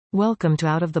Welcome to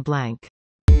Out of the Blank.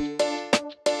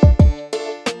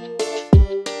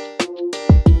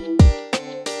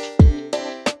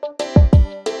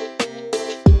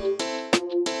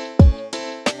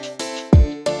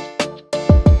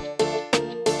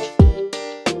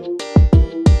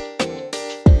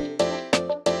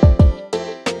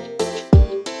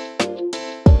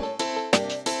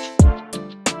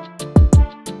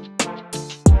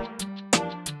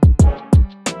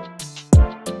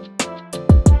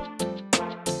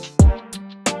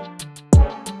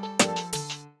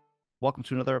 Welcome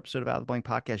to another episode of Out of the Blank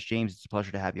Podcast. James, it's a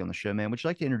pleasure to have you on the show, man. Would you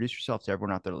like to introduce yourself to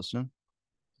everyone out there listening?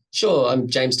 Sure. I'm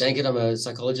James Danckert. I'm a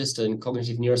psychologist and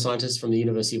cognitive neuroscientist from the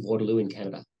University of Waterloo in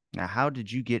Canada. Now, how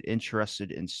did you get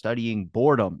interested in studying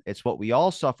boredom? It's what we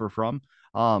all suffer from.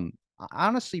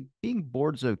 Honestly, being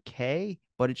bored's okay,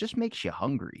 but it just makes you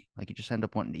hungry. Like you just end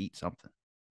up wanting to eat something.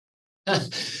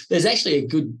 There's actually a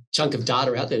good chunk of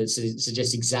data out there that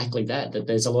suggests exactly that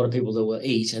there's a lot of people that will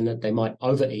eat and that they might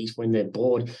overeat when they're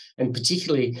bored. And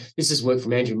particularly, this is work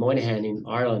from Andrew Moynihan in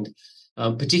Ireland,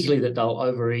 particularly that they'll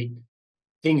overeat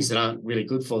things that aren't really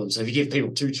good for them. So if you give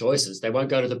people two choices, they won't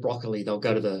go to the broccoli, they'll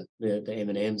go to the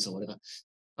M&Ms or whatever.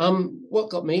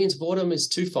 What got me into boredom is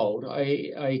twofold. I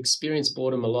experienced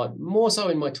boredom a lot, more so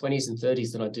in my 20s and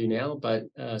 30s than I do now, but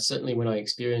certainly when I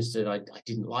experienced it, I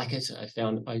didn't like it.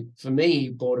 For me,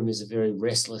 boredom is a very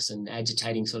restless and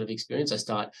agitating sort of experience. I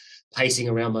start pacing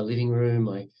around my living room.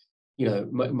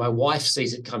 My wife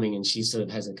sees it coming and she sort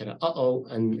of has a kind of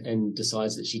and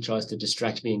decides that she tries to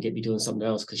distract me and get me doing something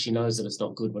else because she knows that it's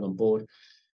not good when I'm bored.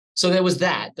 So there was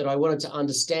that I wanted to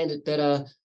understand it better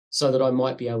so that I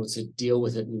might be able to deal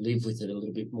with it and live with it a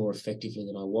little bit more effectively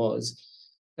than I was.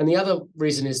 And the other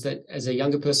reason is that as a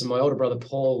younger person, my older brother,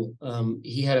 Paul,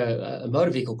 he had a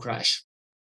motor vehicle crash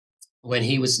when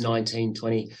he was 19,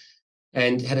 20,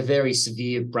 and had a very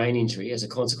severe brain injury as a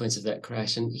consequence of that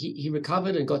crash. And he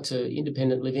recovered and got to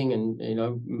independent living and,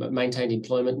 maintained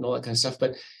employment and all that kind of stuff.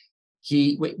 But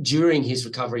during his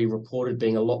recovery, reported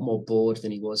being a lot more bored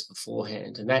than he was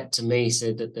beforehand. And that to me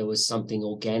said that there was something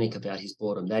organic about his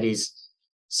boredom. That is,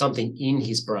 something in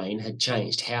his brain had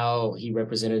changed, how he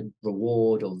represented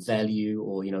reward or value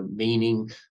or, meaning,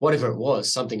 whatever it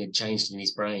was, something had changed in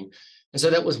his brain. And so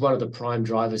that was one of the prime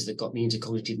drivers that got me into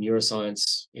cognitive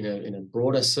neuroscience in a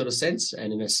broader sort of sense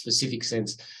and in a specific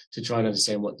sense to try and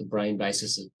understand what the brain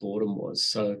basis of boredom was.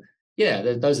 So yeah,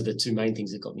 those are the two main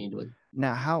things that got me into it.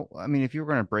 Now, if you were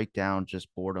going to break down just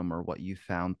boredom or what you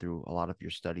found through a lot of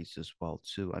your studies as well,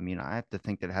 too, I have to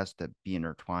think that it has to be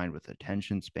intertwined with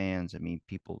attention spans.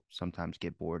 People sometimes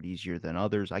get bored easier than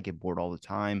others. I get bored all the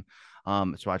time.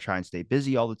 So I try and stay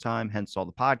busy all the time, hence all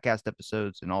the podcast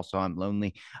episodes. And also I'm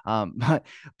lonely.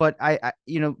 But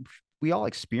we all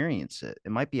experience it.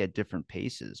 It might be at different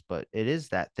paces, but it is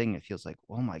that thing. It feels like,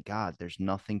 oh my God, there's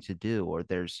nothing to do,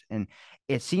 and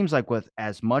it seems like with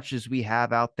as much as we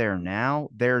have out there now,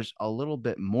 there's a little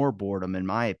bit more boredom, in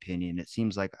my opinion. It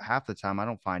seems like half the time I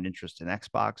don't find interest in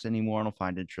Xbox anymore. I don't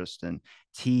find interest in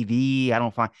TV.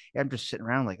 I'm just sitting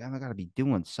around like, I got to be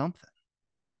doing something.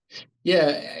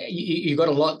 Yeah, you've got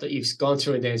a lot that you've gone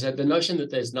through in there. So the notion that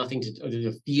there's nothing to, or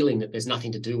the feeling that there's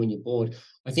nothing to do when you're bored,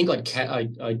 I think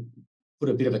I'd put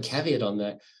a bit of a caveat on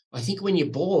that. I think when you're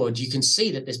bored, you can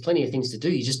see that there's plenty of things to do.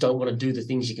 You just don't want to do the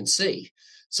things you can see.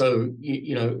 So,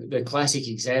 the classic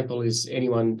example is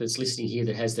anyone that's listening here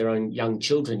that has their own young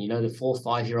children, the 4 or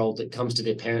 5-year-old that comes to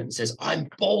their parent and says, I'm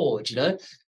bored,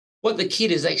 What the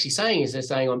kid is actually saying is they're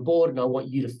saying, I'm bored and I want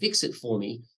you to fix it for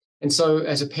me. And so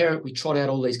as a parent, we trot out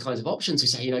all these kinds of options. We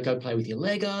say, go play with your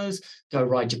Legos, go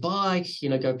ride your bike,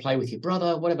 go play with your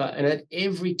brother, whatever. And at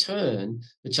every turn,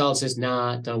 the child says,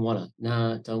 nah, don't want to,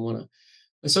 nah, don't want to.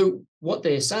 And so what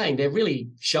they're saying, they're really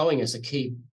showing us a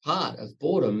key part of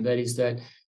boredom. That is that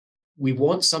we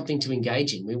want something to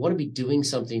engage in. We want to be doing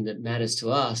something that matters to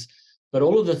us. But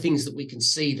all of the things that we can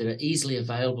see that are easily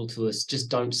available to us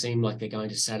just don't seem like they're going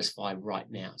to satisfy right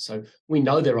now. So we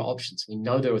know there are options. We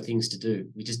know there are things to do.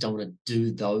 We just don't want to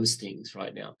do those things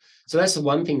right now. So that's the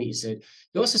one thing that you said.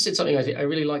 You also said something, I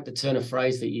really like the turn of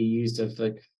phrase that you used of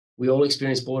we all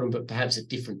experience boredom, but perhaps at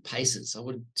different paces. I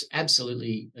would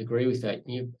absolutely agree with that.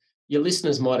 Your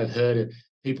listeners might have heard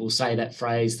people say that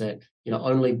phrase that,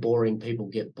 only boring people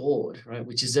get bored, right?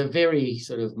 Which is a very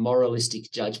sort of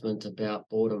moralistic judgment about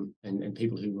boredom and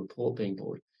people who report being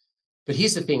bored. But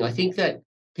here's the thing. I think that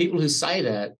people who say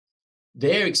that,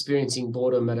 they're experiencing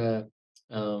boredom at I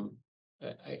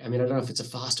don't know if it's a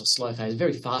fast or slow phase,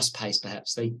 very fast pace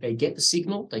perhaps. They get the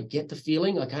signal, they get the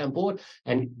feeling, okay, I'm bored,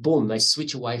 and boom, they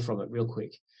switch away from it real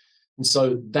quick. And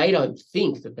so they don't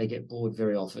think that they get bored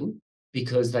very often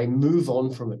because they move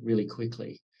on from it really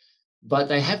quickly. but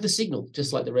they have the signal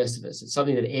just like the rest of us. It's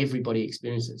something that everybody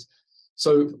experiences.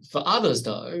 So for others,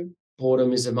 though,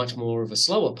 boredom is a much more of a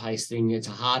slower pace thing. It's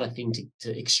a harder thing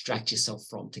to extract yourself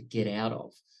from, to get out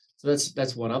of. So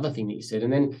that's one other thing that you said.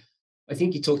 And then I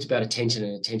think you talked about attention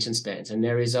and attention spans, and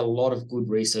there is a lot of good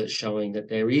research showing that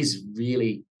there is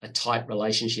really a tight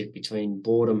relationship between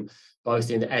boredom, both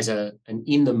as an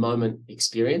in the moment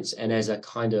experience and as a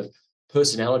kind of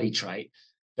personality trait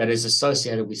that is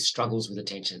associated with struggles with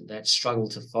attention, that struggle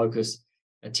to focus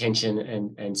attention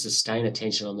and sustain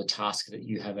attention on the task that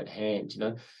you have at hand.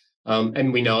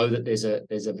 And we know that there's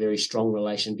a very strong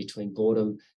relation between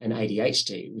boredom and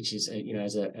ADHD, which is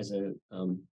as a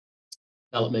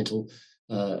developmental.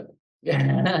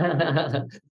 Yeah,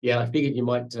 yeah. I figured you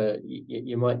might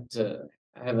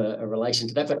have a relation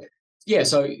to that, but yeah.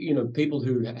 So people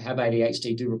who have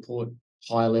ADHD do report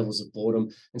higher levels of boredom,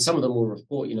 and some of them will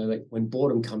report, that when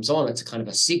boredom comes on, it's a kind of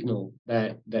a signal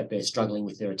that they're struggling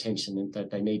with their attention and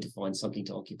that they need to find something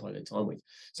to occupy their time with.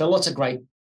 So lots of great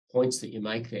points that you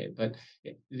make there, but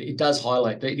it does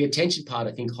highlight the attention part.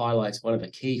 I think highlights one of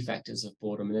the key factors of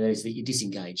boredom, and that is that you're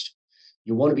disengaged.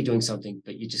 You want to be doing something,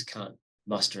 but you just can't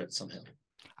muster it somehow.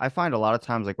 I find a lot of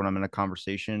times, like when I'm in a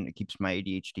conversation, it keeps my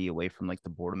ADHD away from like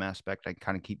the boredom aspect. I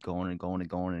kind of keep going and going and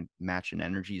going and matching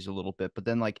energies a little bit. But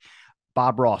then, like,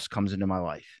 Bob Ross comes into my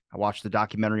life. I watched the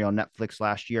documentary on Netflix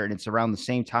last year, and it's around the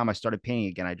same time I started painting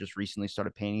again. I just recently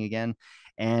started painting again.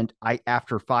 And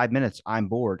after 5 minutes, I'm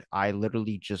bored. I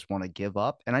literally just want to give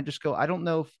up. And I just go, I don't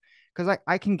know if, because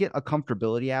I can get a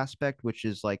comfortability aspect, which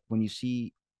is like when you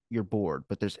see you're bored,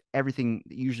 but there's everything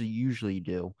that usually you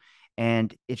do,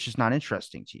 and it's just not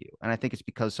interesting to you. And I think it's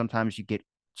because sometimes you get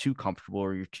too comfortable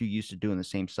or you're too used to doing the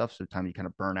same stuff. Sometimes you kind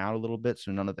of burn out a little bit.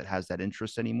 So none of it has that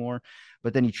interest anymore.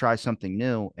 But then you try something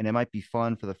new and it might be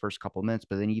fun for the first couple of minutes,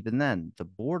 but then even then the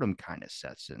boredom kind of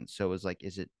sets in. So it's like,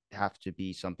 is it have to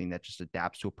be something that just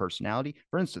adapts to a personality?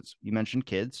 For instance, you mentioned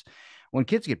kids. When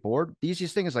kids get bored, the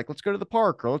easiest thing is like, let's go to the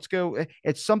park or let's go.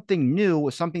 It's something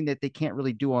new, something that they can't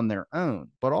really do on their own.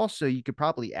 But also you could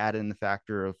probably add in the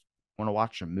factor of want to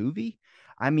watch a movie.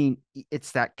 I mean,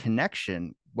 it's that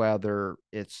connection, whether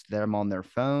it's them on their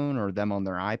phone or them on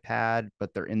their iPad,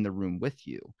 but they're in the room with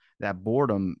you. That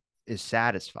boredom is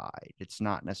satisfied. It's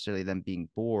not necessarily them being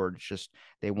bored. It's just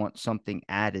they want something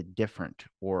added different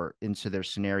or into their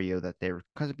scenario that they're,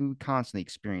 because we constantly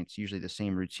experience usually the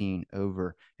same routine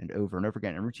over and over and over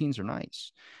again. And routines are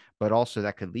nice, but also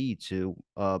that could lead to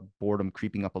boredom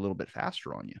creeping up a little bit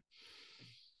faster on you.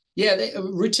 Yeah,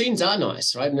 routines are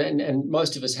nice, right? And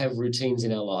most of us have routines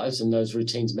in our lives, and those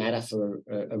routines matter for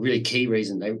a really key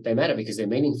reason. They matter because they're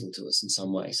meaningful to us in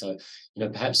some way. So,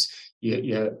 perhaps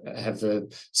you have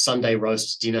the Sunday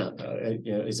roast dinner.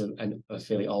 Is a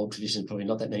fairly old tradition. Probably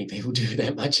not that many people do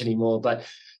that much anymore, but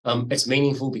it's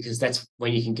meaningful because that's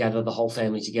when you can gather the whole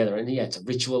family together. And yeah, it's a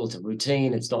ritual, it's a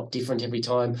routine. It's not different every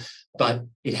time, but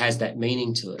it has that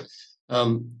meaning to it.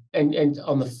 And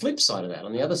on the flip side of that,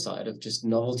 on the other side of just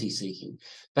novelty seeking,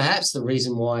 perhaps the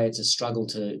reason why it's a struggle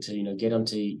to get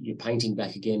onto your painting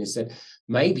back again is that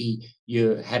maybe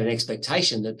you had an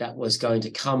expectation that was going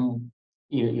to come,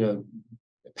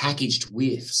 packaged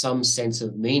with some sense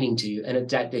of meaning to you, and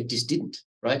it just didn't.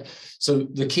 Right. So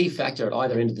the key factor at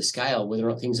either end of the scale, whether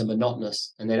or not things are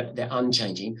monotonous and they're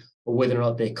unchanging, or whether or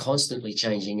not they're constantly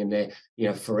changing and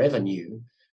they're forever new,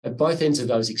 at both ends of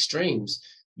those extremes,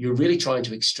 you're really trying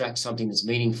to extract something that's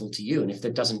meaningful to you. And if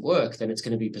that doesn't work, then it's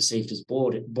going to be perceived as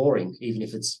boring, even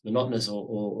if it's monotonous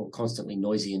or constantly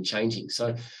noisy and changing.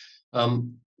 So,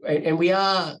 and we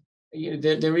are,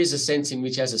 there is a sense in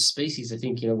which as a species, I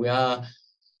think, we are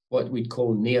what we'd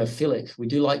call neophilic. We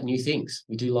do like new things.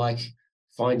 We do like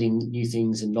finding new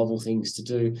things and novel things to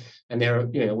do. And there are,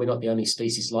 we're not the only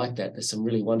species like that. There's some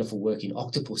really wonderful work in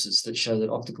octopuses that show that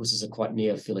octopuses are quite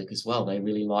neophilic as well. They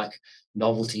really like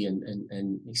novelty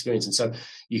and experience. And so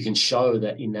you can show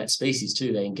that in that species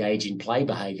too, they engage in play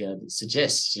behavior that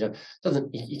suggests,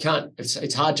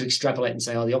 it's hard to extrapolate and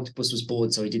say, oh, the octopus was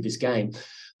bored, so he did this game.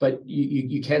 But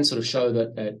you can sort of show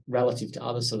that relative to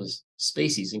other sort of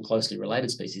species and closely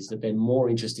related species, that they're more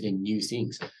interested in new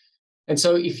things. And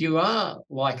so if you are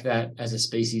like that as a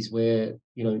species where,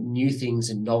 new things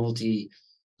and novelty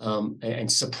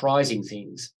and surprising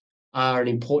things are an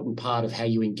important part of how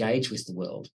you engage with the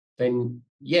world, then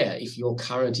yeah, if your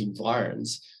current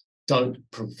environs don't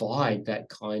provide that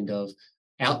kind of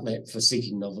outlet for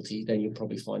seeking novelty, then you'll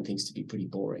probably find things to be pretty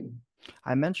boring.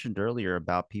 I mentioned earlier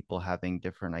about people having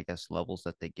different, I guess, levels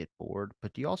that they get bored,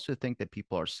 but do you also think that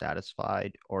people are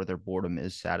satisfied or their boredom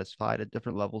is satisfied at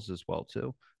different levels as well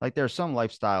too? Like there are some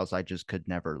lifestyles I just could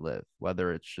never live,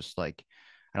 whether it's just like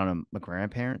I don't know, my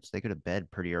grandparents, they go to bed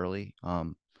pretty early.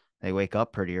 They wake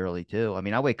up pretty early too. I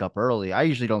mean, I wake up early. I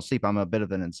usually don't sleep. I'm a bit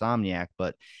of an insomniac,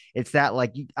 but it's that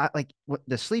like like what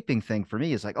the sleeping thing for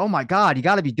me is like, oh my God, you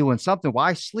got to be doing something.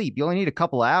 Why sleep? You only need a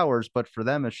couple of hours, but for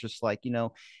them, it's just like,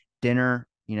 dinner,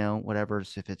 whatever,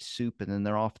 if it's soup, and then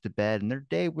they're off to bed, and their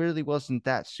day really wasn't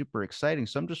that super exciting.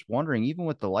 So I'm just wondering, even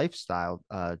with the lifestyle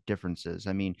differences,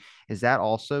 I mean, is that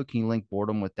also, can you link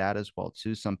boredom with that as well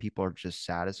too? Some people are just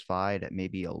satisfied at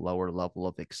maybe a lower level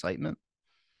of excitement.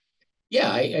 Yeah,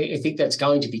 I think that's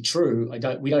going to be true.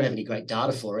 We don't have any great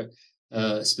data for it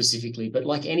specifically, but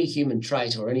like any human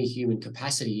trait or any human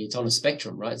capacity, it's on a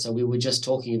spectrum, right? So we were just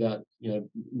talking about,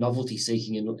 novelty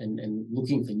seeking and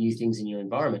looking for new things in your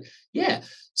environment. Yeah,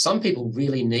 some people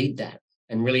really need that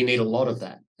and really need a lot of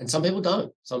that. And some people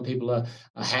don't. Some people are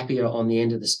happier on the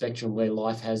end of the spectrum where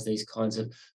life has these kinds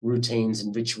of routines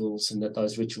and rituals, and that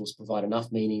those rituals provide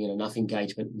enough meaning and enough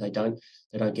engagement, and they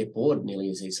don't get bored nearly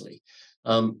as easily.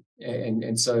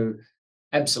 And so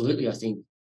absolutely, I think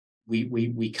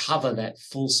we cover that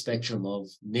full spectrum of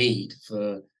need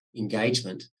for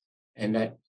engagement, and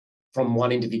that from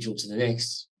one individual to the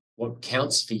next, what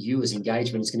counts for you as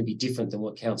engagement is going to be different than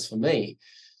what counts for me.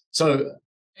 So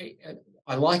I,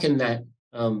 I liken that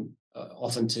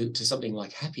often to something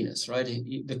like happiness, right?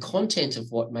 The content of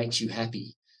what makes you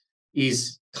happy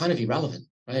is kind of irrelevant,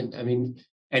 right? I mean,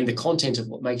 and the content of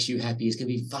what makes you happy is going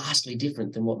to be vastly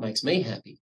different than what makes me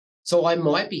happy. So I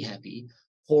might be happy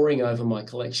poring over my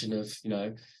collection of,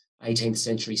 18th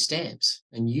century stamps.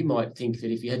 And you might think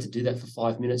that if you had to do that for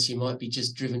 5 minutes, you might be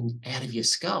just driven out of your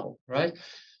skull, right?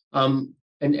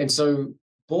 And so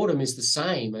boredom is the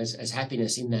same as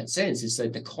happiness in that sense, is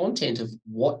that the content of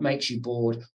what makes you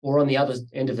bored, or on the other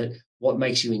end of it, what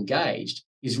makes you engaged,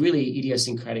 is really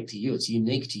idiosyncratic to you. It's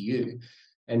unique to you.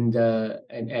 And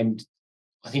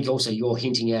I think also you're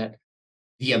hinting at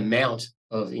the amount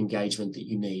of engagement that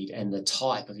you need and the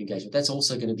type of engagement. That's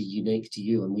also going to be unique to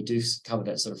you. And we do cover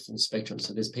that sort of full spectrum.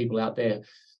 So there's people out there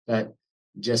that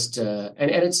just and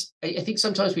it's, I think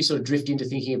sometimes we sort of drift into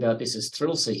thinking about this as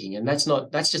thrill seeking, and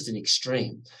that's just an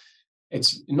extreme.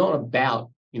 It's not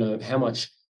about, how much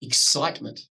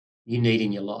excitement you need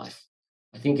in your life.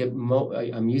 I think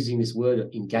I'm using this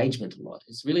word engagement a lot.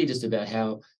 It's really just about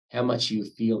how much you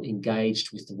feel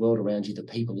engaged with the world around you, the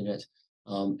people in it,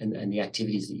 and the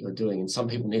activities that you're doing. And some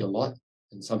people need a lot,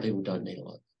 and some people don't need a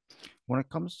lot. When it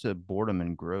comes to boredom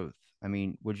and growth, I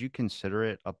mean, would you consider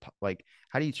it like,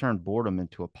 how do you turn boredom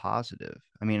into a positive?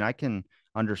 I mean, I can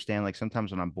understand, like,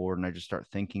 sometimes when I'm bored and I just start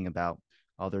thinking about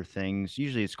other things,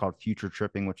 usually it's called future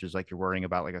tripping, which is like you're worrying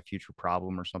about like a future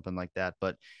problem or something like that.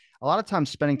 But a lot of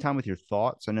times spending time with your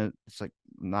thoughts, I know it's like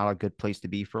not a good place to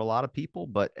be for a lot of people,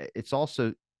 but it's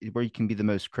also where you can be the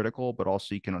most critical, but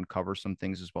also you can uncover some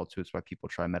things as well too. It's why people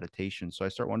try meditation. So I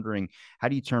start wondering, how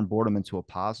do you turn boredom into a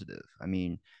positive? I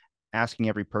mean, asking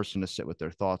every person to sit with their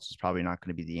thoughts is probably not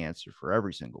going to be the answer for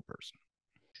every single person.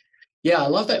 Yeah, I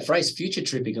love that phrase, future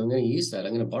tripping. I'm going to use that.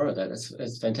 I'm going to borrow that.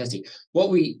 That's fantastic.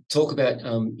 What we talk about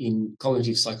in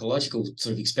cognitive psychological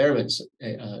sort of experiments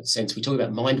sense, we talk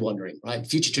about mind wandering, right?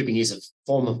 Future tripping is a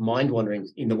form of mind wandering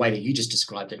in the way that you just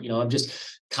described it. I'm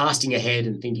just casting ahead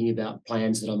and thinking about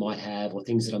plans that I might have, or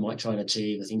things that I might try and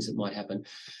achieve, or things that might happen.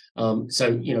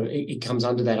 So, it comes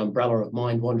under that umbrella of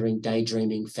mind wandering,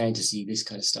 daydreaming, fantasy, this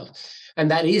kind of stuff. And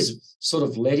that is sort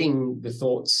of letting the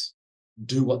thoughts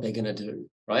do what they're going to do,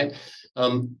 right?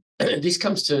 This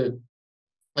comes to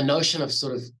a notion of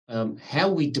sort of how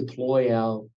we deploy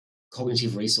our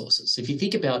cognitive resources. So if you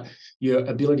think about your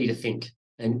ability to think,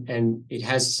 and it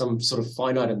has some sort of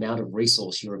finite amount of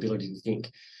resource, your ability to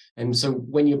think. And so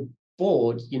when you're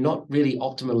bored, you're not really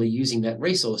optimally using that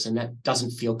resource, and that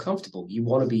doesn't feel comfortable. You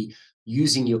want to be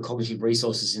using your cognitive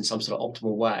resources in some sort of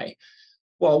optimal way.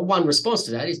 Well, one response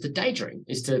to that is to daydream,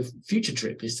 is to future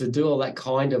trip, is to do all that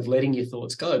kind of letting your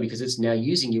thoughts go, because it's now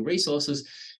using your resources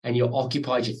and you're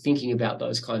occupied, you're thinking about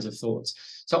those kinds of thoughts.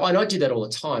 So I don't do that all the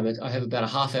time. I have about a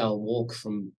half-hour walk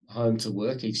from home to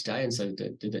work each day, and so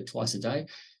do that twice a day.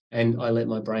 And I let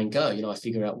my brain go. I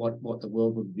figure out what the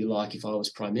world would be like if I was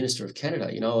Prime Minister of Canada.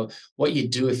 What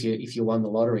you'd do if you won the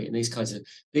lottery, and these kinds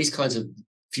of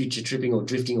future tripping or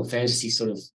drifting or fantasy sort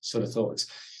of thoughts.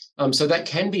 So that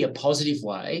can be a positive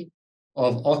way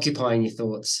of occupying your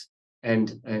thoughts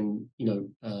and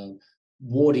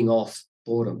warding off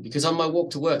boredom. Because on my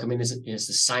walk to work, I mean, it's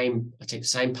the same. I take the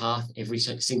same path every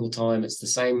single time. It's the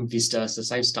same vista. It's the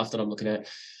same stuff that I'm looking at.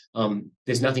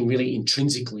 There's nothing really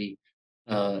intrinsically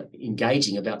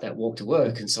engaging about that walk to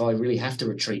work, and so I really have to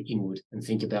retreat inward and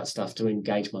think about stuff to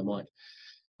engage my mind.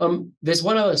 There's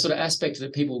one other sort of aspect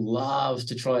that people love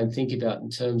to try and think about in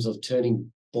terms of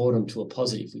turning boredom to a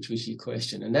positive, which was your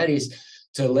question, and that is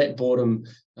to let boredom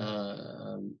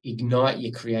ignite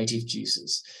your creative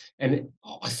juices. And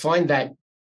I find that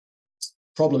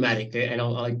problematic there, and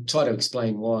I try to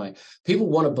explain why. People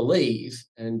want to believe,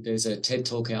 and there's a TED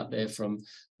talk out there from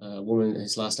a woman,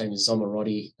 his last name is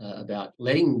Zomarotti, about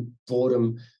letting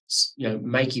boredom,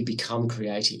 make you become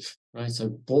creative, right? So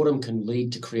boredom can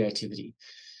lead to creativity.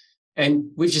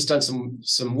 And we've just done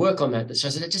some work on that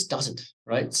shows that it just doesn't,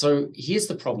 right? So here's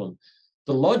the problem.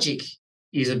 The logic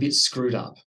is a bit screwed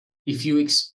up. If you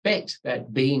expect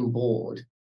that being bored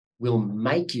will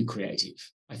make you creative,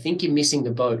 I think you're missing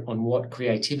the boat on what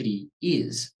creativity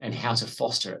is and how to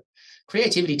foster it.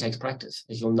 Creativity takes practice,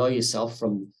 as you'll know yourself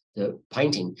from the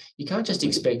painting. You can't just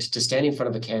expect to stand in front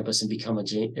of a canvas and become a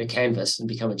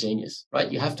genius,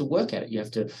 right? You have to work at it. You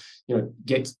have to,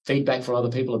 get feedback from other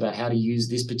people about how to use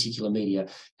this particular media,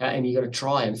 and you got to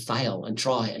try and fail and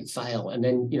try and fail, and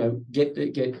then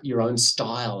get your own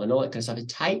style and all that kind of stuff. It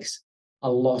takes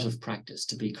a lot of practice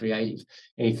to be creative.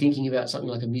 And you're thinking about something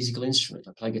like a musical instrument.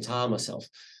 I play guitar myself.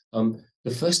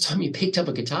 The first time you picked up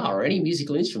a guitar or any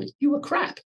musical instrument, you were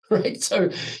crap, right? So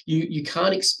you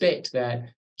can't expect that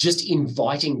just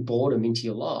inviting boredom into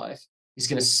your life is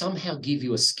going to somehow give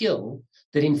you a skill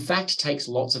that in fact takes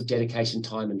lots of dedication,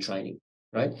 time, and training,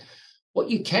 right? What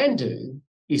you can do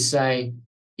is say,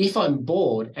 if I'm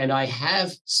bored and I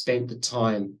have spent the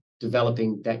time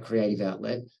developing that creative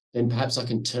outlet, then perhaps I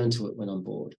can turn to it when I'm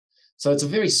bored. So it's a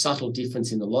very subtle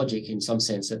difference in the logic, in some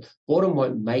sense, that boredom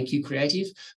won't make you creative,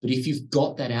 but if you've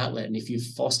got that outlet and if you've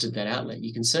fostered that outlet,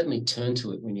 you can certainly turn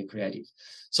to it when you're creative.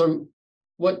 So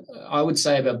what I would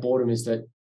say about boredom is that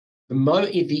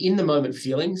the in-the-moment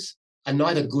feelings are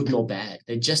neither good nor bad.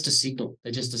 They're just a signal.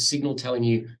 They're just a signal telling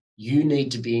you you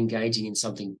need to be engaging in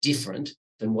something different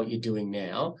than what you're doing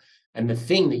now. And the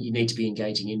thing that you need to be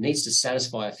engaging in needs to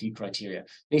satisfy a few criteria. It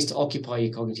needs to occupy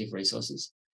your cognitive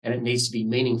resources, and it needs to be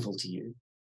meaningful to you.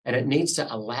 And it needs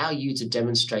to allow you to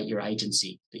demonstrate your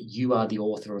agency, that you are the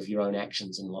author of your own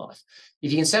actions in life.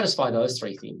 If you can satisfy those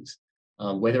three things,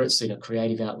 whether it's in a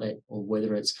creative outlet or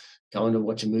whether it's going to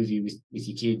watch a movie with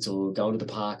your kids or going to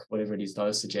the park, whatever it is,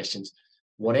 those suggestions,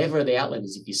 whatever the outlet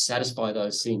is, if you satisfy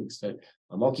those things, that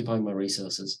I'm occupying my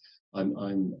resources, I'm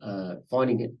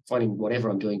finding whatever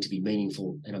I'm doing to be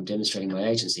meaningful, and I'm demonstrating my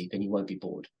agency, then you won't be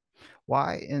bored.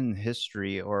 Why in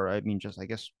history, or I mean, just I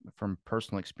guess from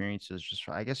personal experiences, just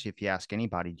I guess if you ask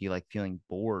anybody, do you like feeling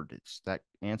bored? It's that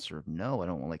answer of no, I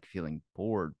don't like feeling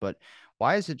bored. But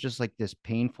why is it just like this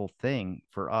painful thing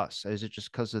for us? Is it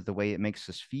just because of the way it makes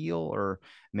us feel, or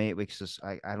may it makes us,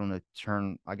 I don't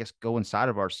know, I guess, go inside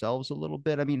of ourselves a little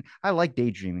bit? I mean, I like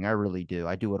daydreaming. I really do.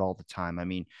 I do it all the time. I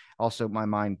mean, also my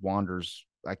mind wanders.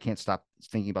 I can't stop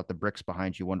thinking about the bricks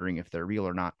behind you, wondering if they're real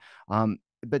or not.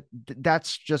 But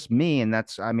that's just me, and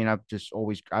I mean,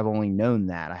 I've only known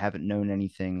that. I haven't known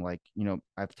anything like,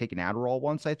 I've taken Adderall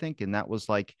once, I think, and that was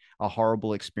like a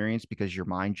horrible experience because your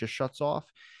mind just shuts off.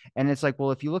 And it's like,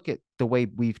 well, if you look at the way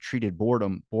we've treated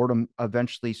boredom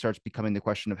eventually starts becoming the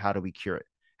question of how do we cure it?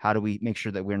 How do we make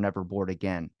sure that we're never bored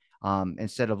again?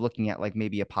 Instead of looking at like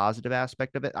maybe a positive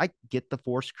aspect of it. I get the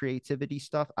forced creativity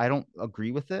stuff. I don't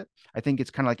agree with it. I think it's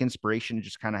kind of like inspiration. It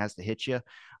just kind of has to hit you.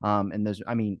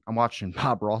 I'm watching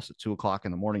Bob Ross at 2 o'clock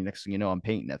in the morning. Next thing you know, I'm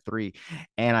painting at 3,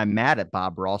 and I'm mad at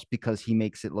Bob Ross because he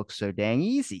makes it look so dang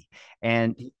easy.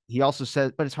 And he also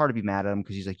says, but it's hard to be mad at him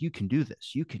because he's like, you can do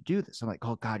this. You can do this. I'm like,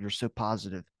 oh God, you're so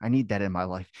positive. I need that in my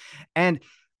life. And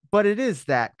but it is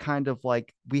that kind of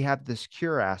like we have this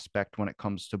cure aspect when it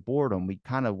comes to boredom. We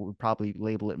kind of would probably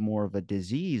label it more of a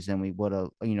disease than we would a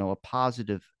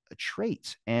positive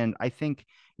trait. And I think,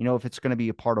 if it's going to be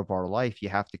a part of our life, you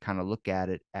have to kind of look at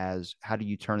it as, how do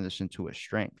you turn this into a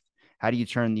strength? How do you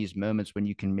turn these moments when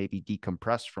you can maybe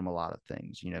decompress from a lot of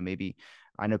things? Maybe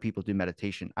I know people do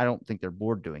meditation. I don't think they're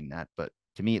bored doing that, but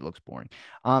to me it looks boring.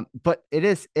 But it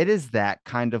is that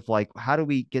kind of like, how do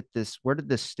we get this? Where did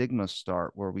this stigma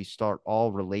start, where we start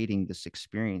all relating this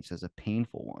experience as a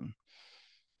painful one?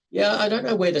 Yeah, I don't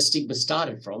know where the stigma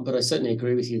started from, but I certainly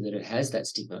agree with you that it has that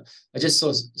stigma. I just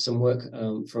saw some work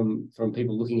from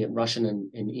people looking at Russian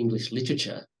and English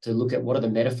literature to look at what are the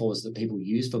metaphors that people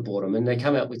use for boredom, and they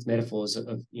come out with metaphors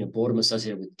of boredom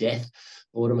associated with death,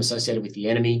 boredom associated with the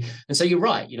enemy. And so you're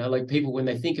right, like people, when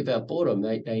they think about boredom,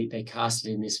 they cast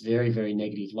it in this very, very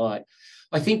negative light.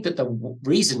 I think that the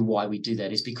reason why we do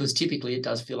that is because typically it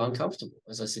does feel uncomfortable.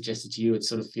 As I suggested to you, it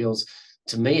sort of feels,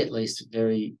 to me at least,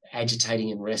 very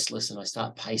agitating and restless, and I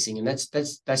start pacing, and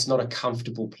that's not a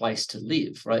comfortable place to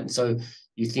live, right? And so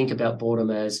you think about boredom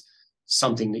as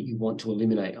something that you want to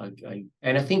eliminate.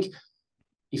 And I think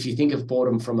if you think of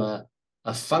boredom from a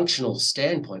a functional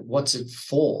standpoint, what's it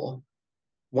for?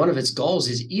 One of its goals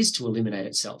is to eliminate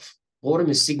itself. Boredom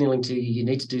is signaling to you, you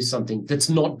need to do something that's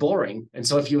not boring. And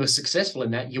so if you are successful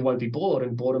in that, you won't be bored,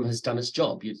 and boredom has done its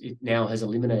job. It now has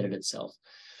eliminated itself.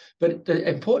 But the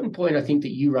important point I think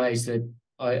that you raised that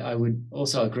I would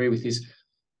also agree with is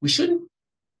we shouldn't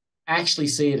actually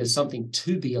see it as something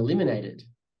to be eliminated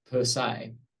per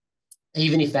se,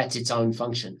 even if that's its own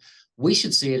function. We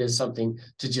should see it as something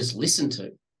to just listen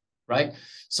to, right?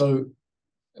 So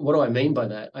what do I mean by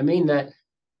that? I mean that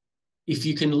if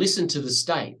you can listen to the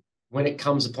state when it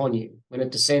comes upon you, when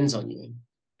it descends on you,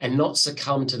 and not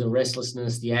succumb to the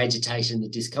restlessness, the agitation, the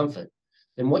discomfort,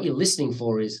 then what you're listening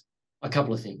for is a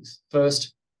couple of things.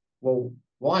 First, well,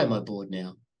 why am I bored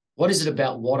now? What is it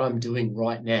about what I'm doing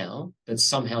right now that's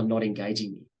somehow not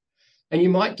engaging me? And you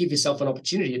might give yourself an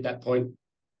opportunity at that point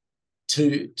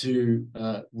to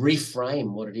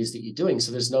reframe what it is that you're doing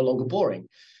so that it's no longer boring.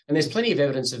 And there's plenty of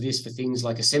evidence of this for things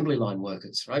like assembly line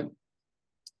workers, right?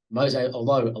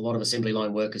 Although a lot of assembly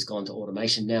line work has gone to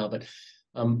automation now, but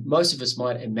most of us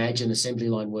might imagine assembly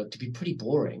line work to be pretty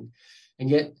boring. And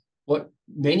yet what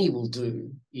many will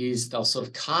do is they'll sort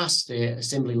of cast their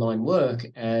assembly line work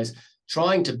as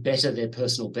trying to better their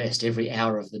personal best every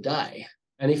hour of the day.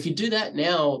 And if you do that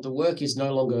now, the work is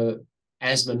no longer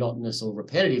as monotonous or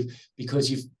repetitive because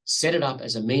you've set it up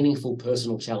as a meaningful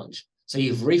personal challenge. So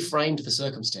you've reframed the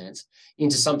circumstance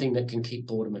into something that can keep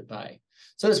boredom at bay.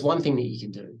 So that's one thing that you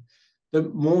can do.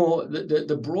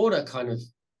 The broader kind of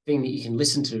thing that you can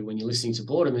listen to when you're listening to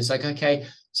boredom is like, okay,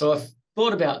 so I've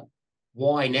thought about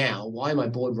why now? Why am I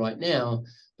bored right now?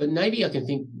 But maybe I can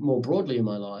think more broadly in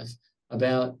my life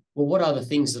about, well, what are the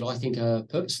things that I think are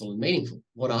purposeful and meaningful?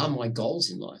 What are my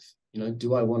goals in life? You know,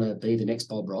 do I want to be the next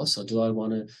Bob Ross, or do I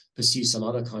want to pursue some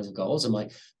other kinds of goals? Am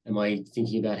I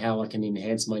thinking about how I can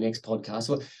enhance my next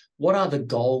podcast? What are the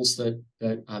goals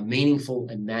that are meaningful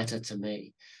and matter to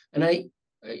me? And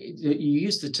you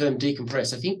used the term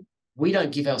decompress. I think we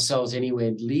don't give ourselves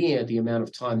anywhere near the amount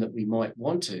of time that we might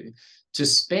want to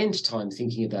spend time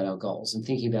thinking about our goals and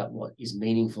thinking about what is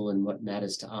meaningful and what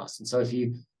matters to us. And so if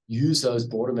you use those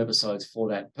boredom episodes for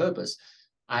that purpose,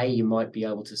 A, you might be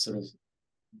able to sort of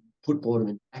put boredom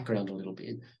in the background a little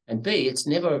bit, and B, it's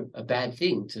never a bad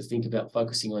thing to think about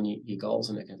focusing on your goals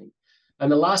and that kind of thing.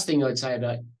 And the last thing I'd say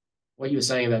about what you were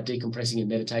saying about decompressing and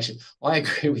meditation, I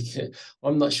agree with you.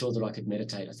 I'm not sure that I could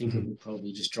meditate. I think it would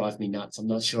probably just drive me nuts. I'm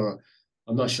not sure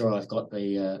I've got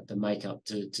the makeup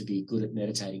to be good at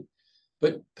meditating.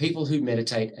 But people who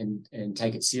meditate and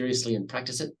take it seriously and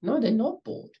practice it, no, they're not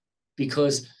bored,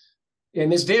 because,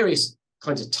 and there's various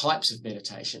kinds of types of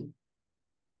meditation.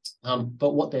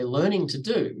 But what they're learning to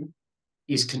do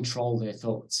is control their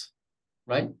thoughts,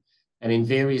 right? And in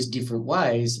various different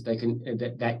ways, they can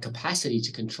that capacity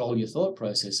to control your thought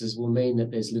processes will mean that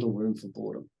there's little room for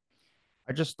boredom.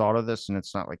 I just thought of this, and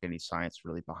it's not like any science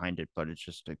really behind it, but it's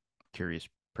just a curious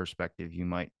perspective you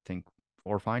might think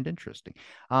or find interesting.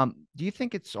 Do you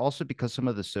think it's also because some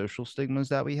of the social stigmas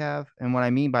that we have? And what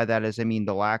I mean by that is, I mean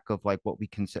the lack of like what we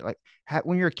consider, like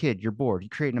when you're a kid, you're bored, you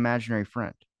create an imaginary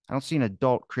friend. I don't see an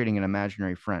adult creating an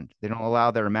imaginary friend. They don't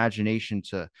allow their imagination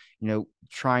to,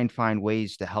 try and find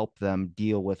ways to help them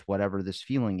deal with whatever this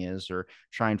feeling is, or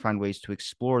try and find ways to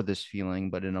explore this feeling,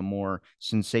 but in a more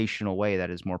sensational way that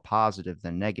is more positive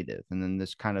than negative. And then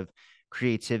this kind of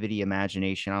creativity,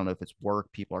 imagination. I don't know if it's work,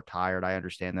 people are tired. I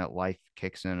understand that life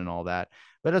kicks in and all that,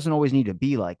 but it doesn't always need to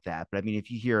be like that. But I mean,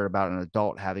 if you hear about an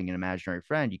adult having an imaginary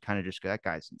friend, you kind of just go, that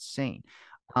guy's insane.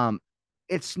 Um,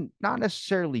 it's not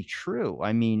necessarily true.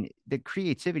 I mean, the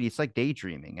creativity, it's like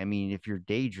daydreaming. I mean, if you're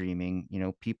daydreaming,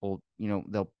 people,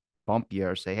 they'll bump you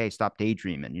or say, hey, stop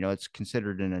daydreaming. It's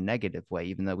considered in a negative way,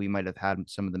 even though we might have had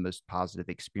some of the most positive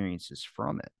experiences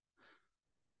from it.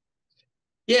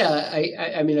 Yeah,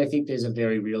 I mean, I think there's a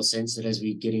very real sense that as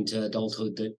we get into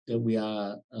adulthood, that we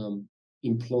are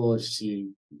implored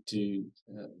to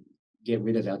get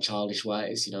rid of our childish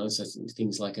ways. So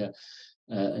things like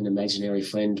an imaginary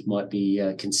friend might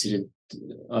be considered,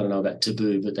 I don't know about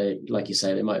taboo, but they, like you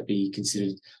say, they might be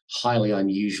considered highly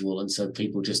unusual, and so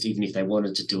people just, even if they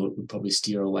wanted to do it, would probably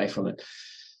steer away from it.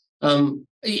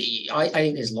 I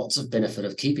think there's lots of benefit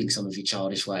of keeping some of your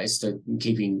childish ways, so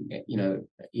keeping,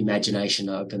 imagination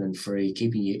open and free,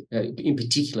 keeping you, in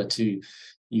particular, to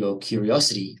your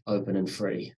curiosity open and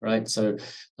free, right? So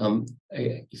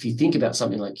if you think about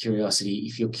something like curiosity,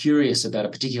 if you're curious about a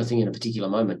particular thing in a particular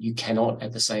moment, you cannot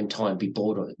at the same time be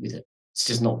bored with it. It's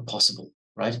just not possible,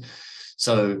 right?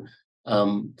 So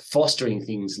fostering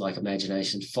things like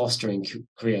imagination, fostering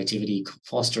creativity,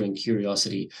 fostering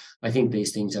curiosity, I think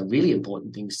these things are really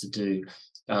important things to do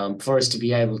for us to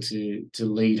be able to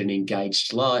lead an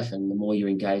engaged life. And the more you're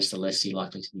engaged, the less you're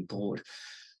likely to be bored.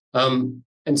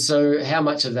 And so how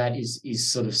much of that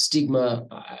is sort of stigma,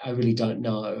 I really don't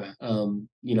know.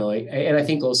 And I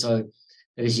think also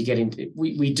that as you get into,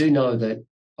 we do know that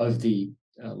over the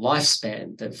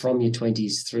lifespan, that from your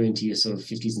 20s through into your sort of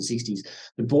 50s and 60s,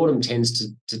 the boredom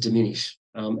tends to diminish.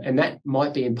 And that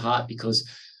might be in part because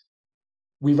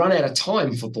we run out of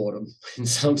time for boredom in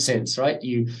some sense, right?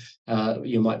 You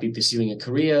might be pursuing a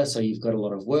career, so you've got a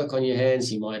lot of work on your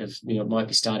hands. You might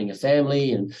be starting a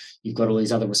family, and you've got all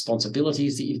these other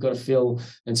responsibilities that you've got to fill.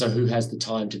 And so, who has the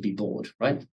time to be bored,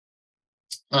 right?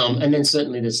 And then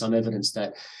certainly there's some evidence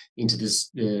that into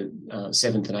the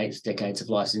seventh and eighth decades of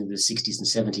life, into the 60s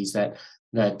and 70s,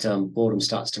 that boredom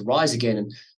starts to rise again,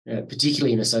 and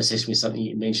particularly in association with something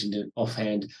you mentioned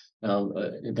offhand,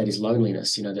 that is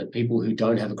loneliness. That people who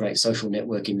don't have a great social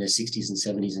network in their 60s and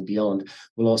 70s and beyond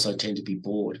will also tend to be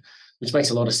bored, which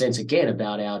makes a lot of sense, again,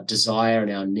 about our desire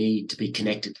and our need to be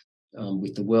connected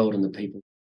with the world and the people.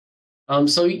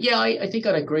 So yeah, I think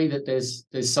I'd agree that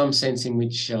there's some sense in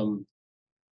which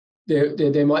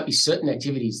there might be certain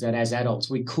activities that as adults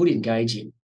we could engage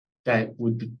in that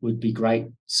would be great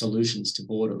solutions to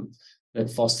boredom, that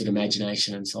fostered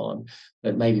imagination and so on,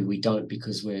 but maybe we don't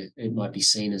because it might be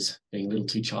seen as being a little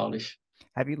too childish.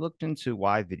 Have you looked into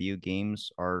why video games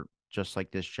are just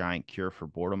like this giant cure for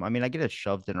boredom? I mean, I get it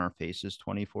shoved in our faces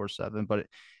 24/7, but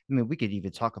I mean, we could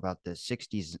even talk about the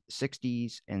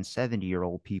 60s and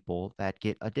 70-year-old people that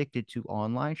get addicted to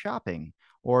online shopping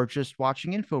or just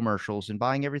watching infomercials and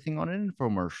buying everything on an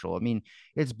infomercial. I mean,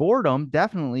 it's boredom.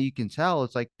 Definitely, you can tell.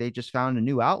 It's like they just found a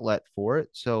new outlet for it.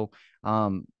 So,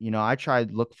 I tried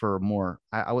to look for more.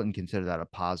 I wouldn't consider that a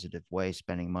positive way,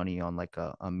 spending money on like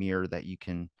a mirror that you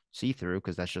can see through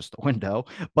because that's just the window,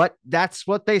 but that's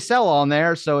what they sell on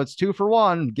there, so it's 2 for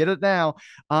 1. Get it now.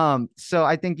 So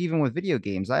I think even with video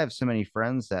games, I have so many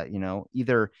friends that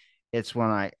either it's when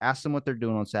I ask them what they're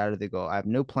doing on Saturday, they go, I have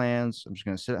no plans, I'm just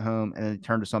going to sit at home, and then they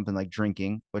turn to something like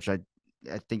drinking, which I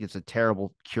think it's a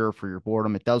terrible cure for your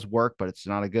boredom. It does work, but it's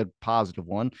not a good positive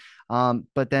one.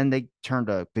 But then they turn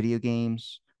to video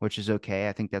games, which is okay.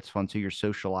 I think that's fun too. You're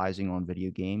socializing on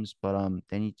video games, but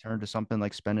then you turn to something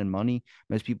like spending money.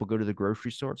 Most people go to the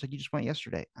grocery store. It's like you just went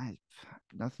yesterday. I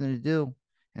nothing to do,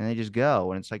 and they just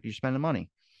go, and it's like you're spending money.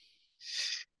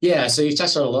 Yeah, so you've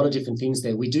touched on a lot of different things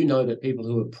there. We do know that people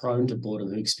who are prone to boredom,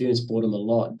 who experience boredom a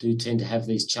lot, do tend to have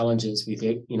these challenges with,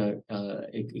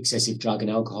 excessive drug and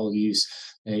alcohol use.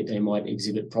 They might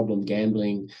exhibit problem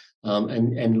gambling,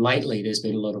 and lately there's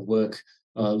been a lot of work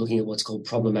looking at what's called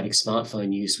problematic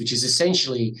smartphone use, which is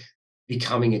essentially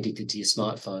becoming addicted to your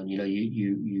smartphone.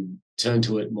 You turn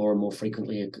to it more and more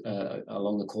frequently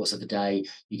along the course of the day.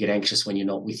 You get anxious when you're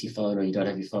not with your phone or you don't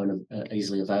have your phone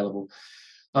easily available.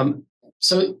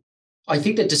 So I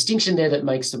think the distinction there that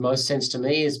makes the most sense to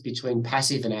me is between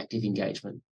passive and active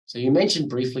engagement. So you mentioned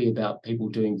briefly about people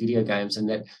doing video games and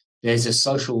that there's a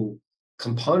social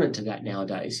component to that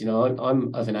nowadays.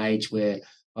 I'm of an age where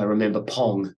I remember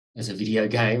Pong as a video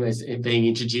game, as it being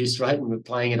introduced, right? And we're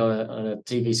playing it on a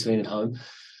TV screen at home.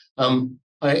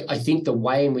 I think the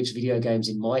way in which video games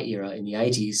in my era, in the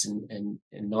 80s and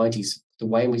 90s, the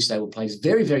way in which they were played is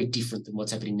very, very different than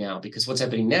what's happening now. Because what's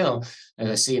happening now, as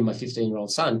I see in my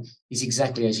 15-year-old son, is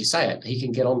exactly as you say it. He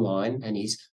can get online and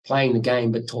he's playing the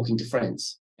game, but talking to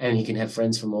friends. And he can have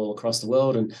friends from all across the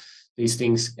world. And these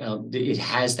things, it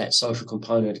has that social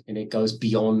component and it goes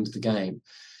beyond the game.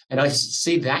 And I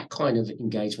see that kind of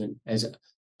engagement as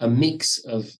a mix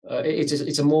of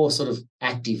it's a more sort of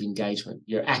active engagement.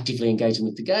 You're actively engaging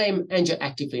with the game and you're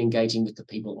actively engaging with the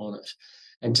people on it.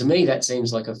 And to me, that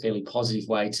seems like a fairly positive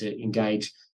way to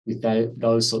engage with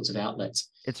those sorts of outlets.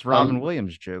 It's Robin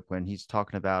Williams' joke when he's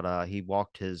talking about he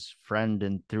walked his friend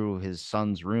in through his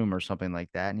son's room or something like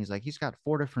that, and he's like, he's got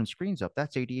 4 different screens up.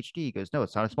 That's ADHD. He goes, no,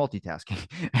 it's not. It's multitasking,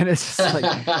 and it's just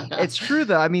like it's true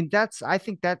though. I mean, I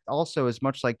think that also is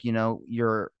much like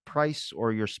your price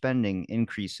or your spending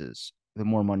increases the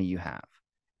more money you have,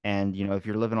 and if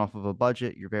you're living off of a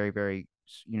budget, you're very very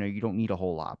you don't need a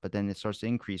whole lot, but then it starts to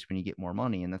increase when you get more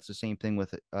money, and that's the same thing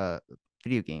with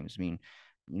video games. I mean,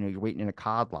 you're waiting in a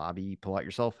COD lobby, you pull out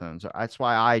your cell phone. So that's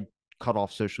why I cut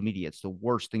off social media. It's the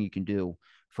worst thing you can do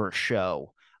for a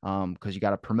show because you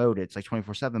got to promote it. It's like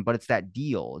 24/7, but it's that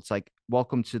deal. It's like,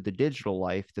 welcome to the digital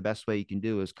life. The best way you can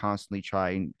do is constantly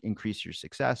try and increase your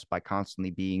success by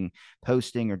constantly being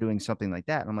posting or doing something like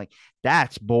that. And I'm like,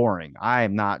 that's boring. I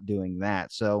am not doing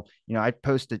that. So, I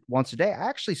post it once a day. I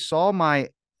actually saw my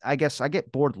I guess I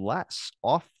get bored less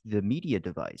off the media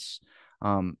device.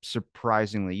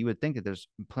 Surprisingly, you would think that there's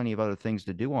plenty of other things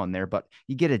to do on there, but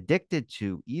you get addicted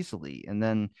to easily, and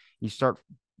then you start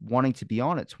wanting to be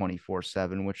on it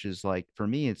 24/7, which is like, for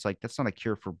me, it's like that's not a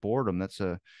cure for boredom. That's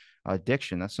a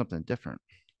addiction. That's something different.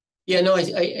 Yeah, no, I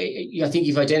think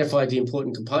you've identified the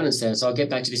important components there. So I'll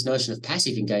get back to this notion of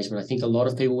passive engagement. I think a lot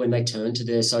of people, when they turn to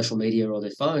their social media or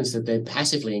their phones, that they're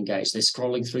passively engaged. They're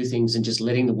scrolling through things and just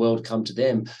letting the world come to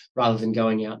them rather than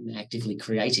going out and actively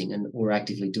creating or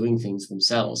actively doing things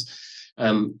themselves.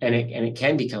 And it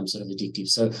can become sort of addictive.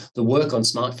 So the work on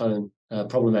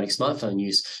problematic smartphone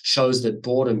use shows that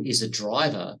boredom is a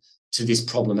driver to this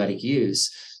problematic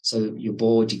use. So you're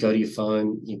bored, you go to your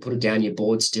phone, you put it down, you're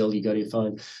bored still, you go to your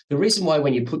phone. The reason why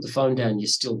when you put the phone down, you're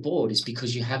still bored is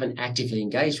because you haven't actively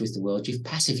engaged with the world. You've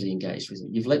passively engaged with it.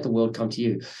 You've let the world come to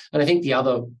you. And I think the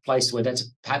other place where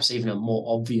that's perhaps even a more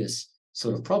obvious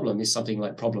sort of problem is something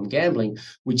like problem gambling,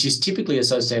 which is typically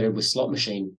associated with slot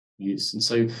machine use. And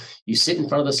so you sit in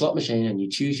front of the slot machine and you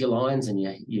choose your lines and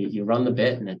you run the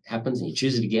bet and it happens, and you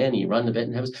choose it again and you run the bet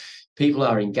and it happens. People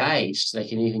are engaged. They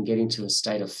can even get into a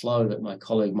state of flow that my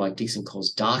colleague Mike Dixon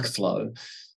calls dark flow,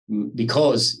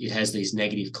 because it has these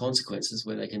negative consequences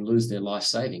where they can lose their life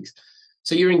savings.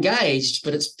 So you're engaged,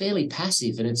 but it's fairly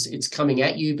passive, and it's coming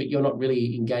at you, but you're not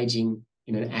really engaging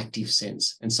in an active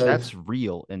sense. And so That's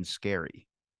real and scary.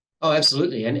 oh,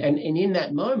 absolutely. And in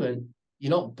that moment,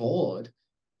 you're not bored,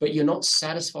 but you're not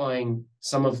satisfying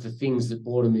some of the things that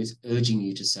boredom is urging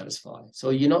you to satisfy. So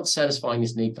you're not satisfying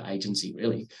this need for agency,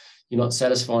 really. You're not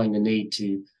satisfying the need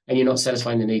to, and you're not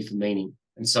satisfying the need for meaning.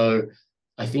 And so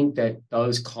I think that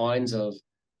those kinds of,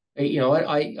 I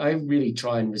really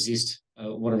try and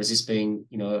want to resist being,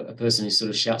 a person who sort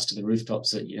of shouts to the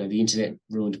rooftops that, the internet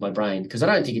ruined my brain, because I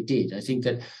don't think it did. I think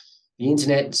that the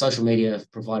internet, social media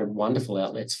have provided wonderful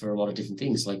outlets for a lot of different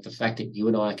things, like the fact that you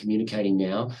and I are communicating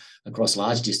now across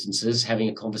large distances, having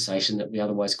a conversation that we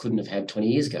otherwise couldn't have had 20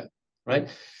 years ago, right?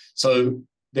 So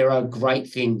there are great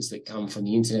things that come from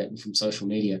the internet and from social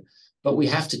media, but we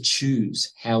have to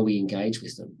choose how we engage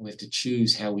with them. We have to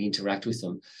choose how we interact with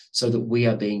them so that we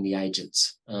are being the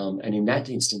agents. And in that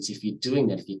instance, if you're doing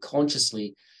that, if you're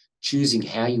consciously choosing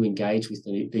how you engage with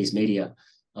these media,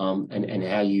 and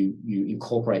how you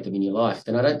incorporate them in your life,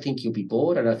 then I don't think you'll be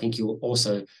bored, and I think you'll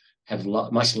also have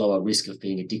much lower risk of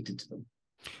being addicted to them.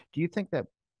 Do you think that,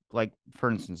 like, for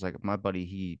instance, like my buddy,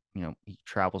 he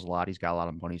travels a lot. He's got a lot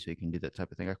of money, so he can do that type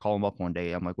of thing. I call him up one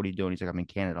day. I'm like, "What are you doing?" He's like, "I'm in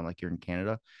Canada." I'm like, "You're in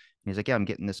Canada?" And he's like, "Yeah, I'm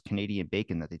getting this Canadian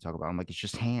bacon that they talk about." I'm like, "It's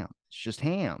just ham. It's just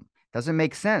ham. Doesn't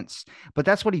make sense." But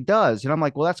that's what he does. And I'm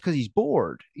like, "Well, that's because he's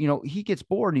bored. He gets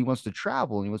bored and he wants to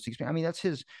travel and he wants to expand. I mean, that's he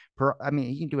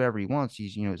can do whatever he wants.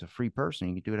 He's a free person.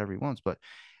 He can do whatever he wants. But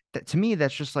to me,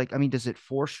 that's just like, I mean, does it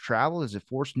force travel? Does it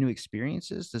force new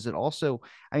experiences? Does it also,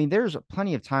 I mean, there's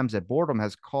plenty of times that boredom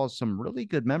has caused some really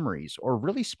good memories or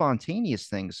really spontaneous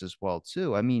things as well,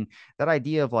 too. I mean, that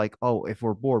idea of like, oh, if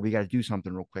we're bored, we got to do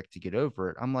something real quick to get over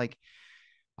it. I'm like,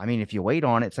 I mean, if you wait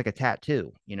on it, it's like a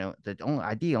tattoo. The only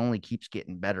idea only keeps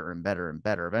getting better and better and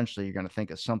better. Eventually, you're going to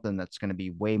think of something that's going to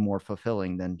be way more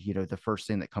fulfilling than, the first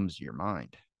thing that comes to your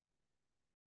mind.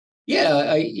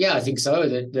 Yeah, I think so.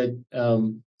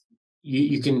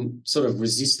 You can sort of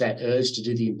resist that urge to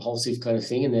do the impulsive kind of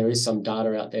thing. And there is some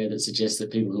data out there that suggests that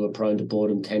people who are prone to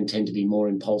boredom can tend to be more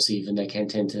impulsive, and they can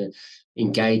tend to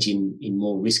engage in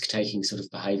more risk-taking sort of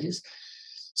behaviors.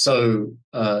 So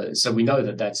we know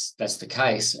that that's the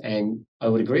case. And I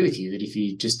would agree with you that if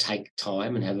you just take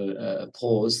time and have a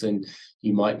pause, then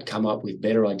you might come up with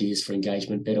better ideas for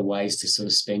engagement, better ways to sort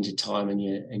of spend your time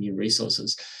and your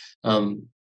resources.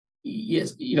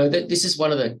 Yes, this is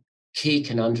one of the key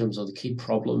conundrums or the key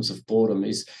problems of boredom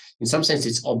is, in some sense,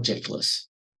 it's objectless.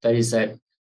 That is that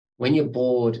when you're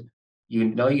bored,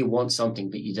 you want something,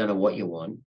 but you don't know what you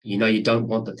want. You don't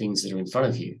want the things that are in front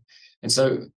of you. And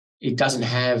so it doesn't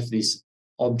have this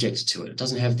object to it. It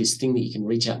doesn't have this thing that you can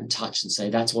reach out and touch and say,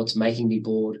 that's what's making me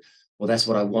bored, or that's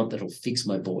what I want that'll fix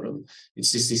my boredom.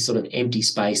 It's just this sort of empty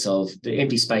space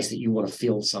that you want to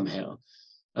fill somehow.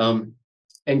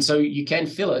 And so you can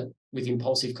fill it with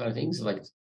impulsive kind of things like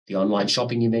the online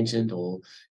shopping you mentioned, or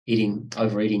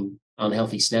overeating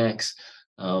unhealthy snacks.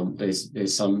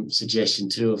 There's some suggestion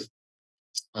too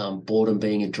of boredom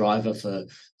being a driver for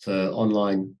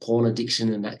online porn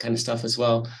addiction and that kind of stuff as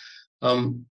well.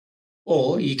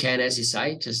 Or you can, as you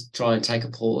say, just try and take a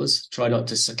pause, try not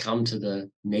to succumb to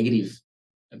the negative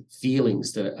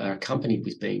feelings that are accompanied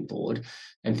with being bored,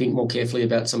 and think more carefully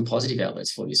about some positive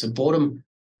outlets for you. So boredom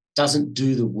doesn't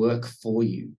do the work for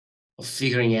you of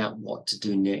figuring out what to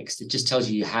do next. It just tells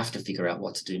you have to figure out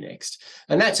what to do next.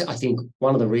 And that's, I think,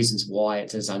 one of the reasons why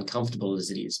it's as uncomfortable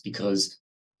as it is, because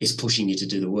it's pushing you to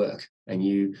do the work. And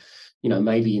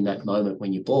maybe in that moment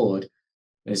when you're bored,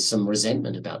 there's some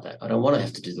resentment about that. I don't want to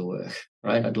have to do the work,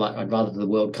 right? I'd rather the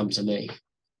world come to me.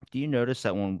 Do you notice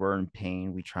that when we're in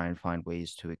pain, we try and find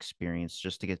ways to experience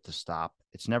just to get to stop?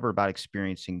 It's never about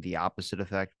experiencing the opposite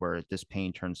effect where this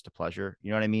pain turns to pleasure.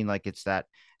 You know what I mean? Like it's that,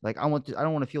 like I don't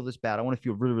want to feel this bad. I want to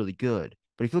feel really, really good.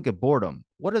 But if you look at boredom,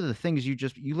 what are the things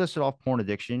you listed off? Porn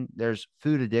addiction, there's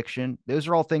food addiction. Those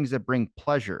are all things that bring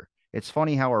pleasure. It's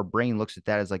funny how our brain looks at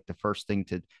that as like the first thing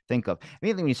to think of.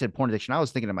 Immediately when you said porn addiction, I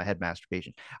was thinking in my head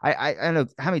masturbation. I know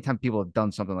how many times people have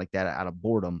done something like that out of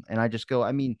boredom, and I just go,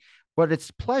 I mean, but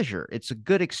it's pleasure. It's a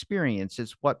good experience.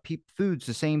 It's what people, food's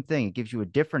the same thing. It gives you a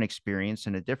different experience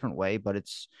in a different way, but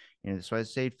it's, that's why I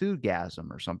say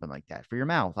foodgasm or something like that for your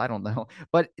mouth. I don't know,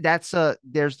 but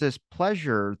there's this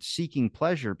pleasure, seeking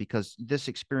pleasure, because this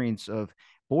experience of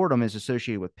boredom is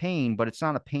associated with pain, but it's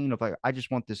not a pain of like, I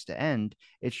just want this to end.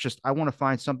 It's just, I want to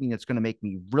find something that's going to make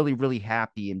me really, really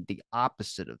happy, and the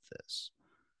opposite of this.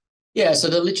 Yeah, so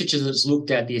the literature that's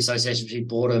looked at the association between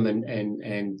boredom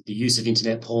and the use of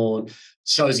internet porn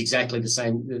shows exactly the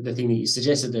same, the thing that you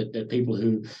suggested, that people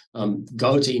who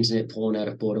go to internet porn out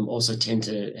of boredom also tend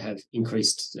to have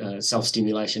increased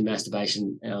self-stimulation,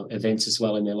 masturbation events as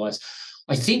well in their lives.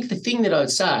 I think the thing that I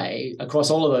would say across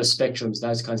all of those spectrums,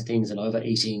 those kinds of things, and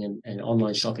overeating and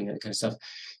online shopping and that kind of stuff,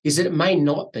 is that it may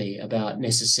not be about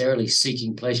necessarily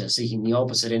seeking pleasure, seeking the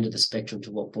opposite end of the spectrum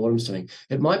to what boredom's doing.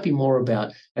 It might be more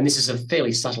about, and this is a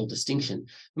fairly subtle distinction,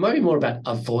 it might be more about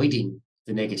avoiding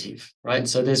the negative, right?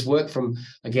 So there's work from,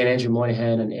 again, Andrew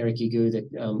Moynihan and Eric Igu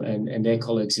and their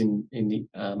colleagues in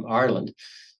Ireland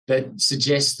that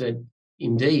suggests that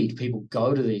indeed people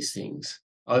go to these things,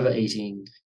 overeating,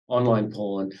 online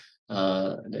porn,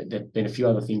 there've been a few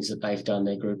other things that they've done,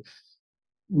 their group,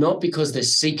 not because they're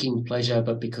seeking pleasure,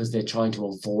 but because they're trying to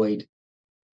avoid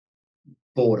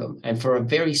boredom, and for a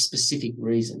very specific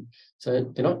reason. So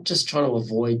they're not just trying to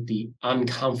avoid the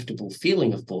uncomfortable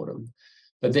feeling of boredom,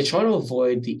 but they're trying to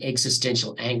avoid the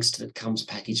existential angst that comes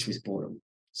packaged with boredom.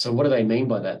 So what do they mean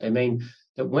by that? They mean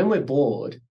that when we're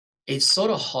bored, it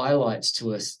sort of highlights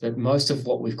to us that most of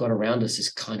what we've got around us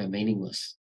is kind of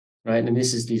meaningless, right? And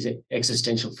this is this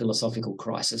existential philosophical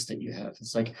crisis that you have.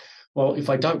 It's like, well, if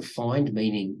I don't find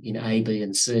meaning in A, B,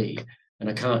 and C, and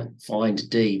I can't find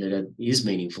D that is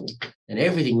meaningful, and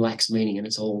everything lacks meaning and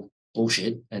it's all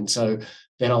bullshit. And so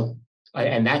then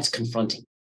and that's confronting.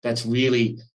 That's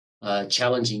really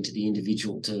challenging to the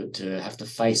individual to have to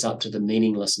face up to the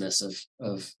meaninglessness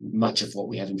of much of what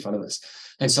we have in front of us.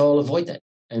 And so I'll avoid that.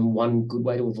 And one good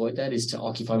way to avoid that is to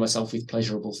occupy myself with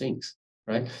pleasurable things,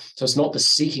 right? So it's not the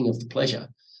seeking of the pleasure,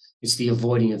 it's the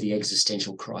avoiding of the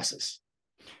existential crisis.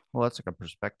 Well, that's like a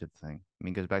perspective thing. I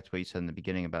mean, it goes back to what you said in the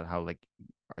beginning about how, like,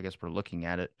 I guess we're looking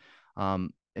at it.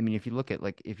 I mean, if you look at,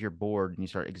 like, if you're bored and you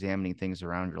start examining things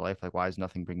around your life, like, why is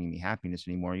nothing bringing me happiness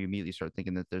anymore? You immediately start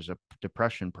thinking that there's a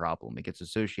depression problem. It gets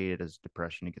associated as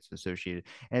depression. It gets associated,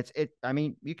 and I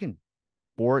mean, you can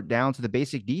bore it down to the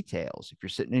basic details. If you're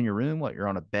sitting in your room, you're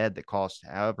on a bed that costs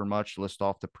however much, list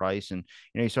off the price, and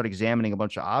you start examining a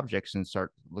bunch of objects and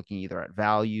start looking either at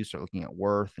value, start looking at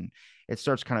worth, and it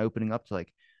starts kind of opening up to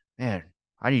like, man,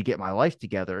 I need to get my life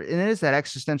together. And it is that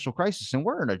existential crisis. And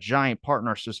we're in a giant part in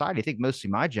our society. I think mostly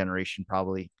my generation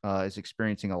probably is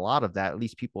experiencing a lot of that, at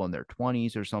least people in their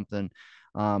 20s or something.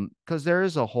 Because there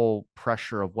is a whole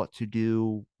pressure of what to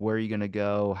do, where are you going to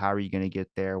go, how are you going to get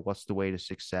there, what's the way to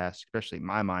success, especially in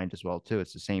my mind as well, too.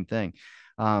 It's the same thing.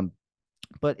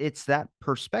 But it's that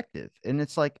perspective. And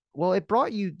it's like, well, it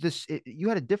brought you you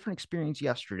had a different experience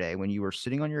yesterday when you were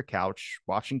sitting on your couch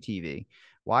watching TV.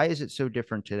 Why is it so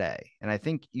different today? And I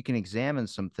think you can examine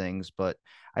some things, but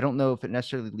I don't know if it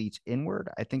necessarily leads inward.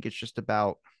 I think it's just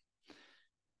about,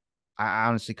 I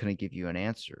honestly couldn't give you an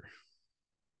answer.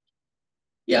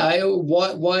 Yeah,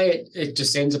 why it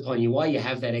descends upon you, why you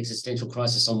have that existential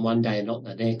crisis on one day and not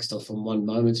the next, or from one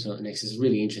moment to not the next, is a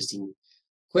really interesting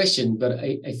question. But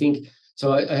I think,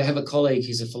 so I have a colleague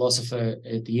who's a philosopher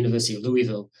at the University of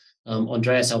Louisville,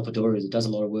 Andreas Alpadori, that does a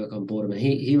lot of work on boredom. And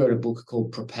he wrote a book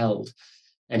called Propelled.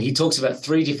 And he talks about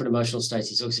three different emotional states.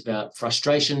 He talks about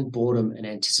frustration, boredom, and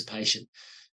anticipation.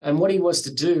 And what he wants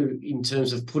to do in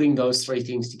terms of putting those three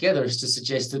things together is to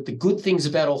suggest that the good things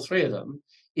about all three of them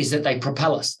is that they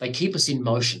propel us, they keep us in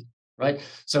motion, right?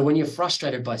 So when you're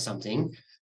frustrated by something,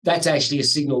 that's actually a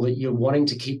signal that you're wanting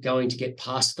to keep going to get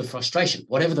past the frustration.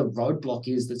 Whatever the roadblock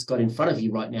is that's got in front of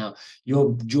you right now,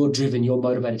 you're driven, you're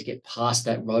motivated to get past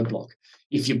that roadblock.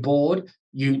 If you're bored,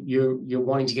 you're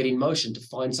wanting to get in motion to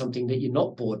find something that you're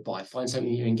not bored by, find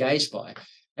something you're engaged by.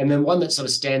 And then one that sort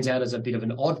of stands out as a bit of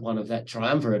an odd one of that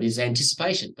triumvirate is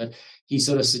anticipation. But he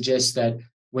sort of suggests that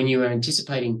when you are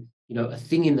anticipating, a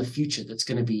thing in the future that's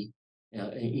going to be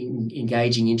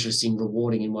engaging, interesting,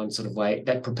 rewarding in one sort of way,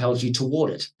 that propels you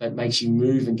toward it, that makes you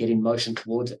move and get in motion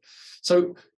towards it.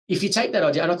 So if you take that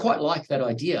idea, and I quite like that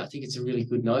idea, I think it's a really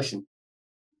good notion.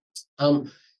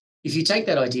 If you take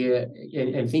that idea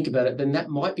and think about it, then that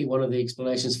might be one of the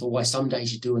explanations for why some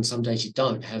days you do and some days you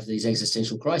don't have these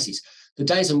existential crises. The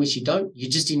days in which you don't, you're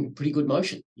just in pretty good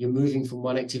motion. You're moving from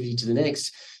one activity to the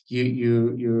next.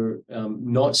 You're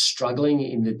not struggling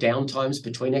in the downtimes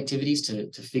between activities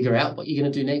to figure out what you're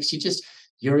going to do next.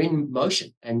 You're in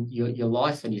motion, and your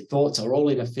life and your thoughts are all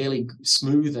in a fairly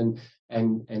smooth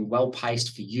and well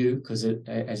paced for you, because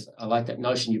as I like that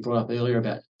notion you brought up earlier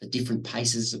about the different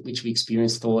paces at which we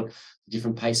experience thought, the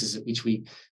different paces at which we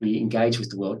engage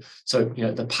with the world. So,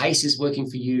 the pace is working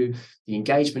for you, the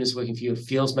engagement is working for you, it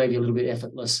feels maybe a little bit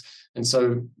effortless. And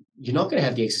so you're not going to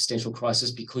have the existential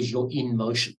crisis because you're in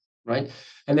motion, right?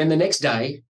 And then the next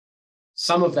day,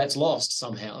 some of that's lost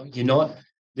somehow. You're not,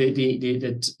 the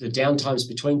downtimes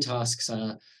between tasks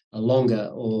are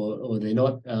longer, or they're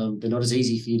not as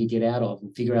easy for you to get out of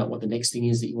and figure out what the next thing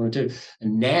is that you want to do.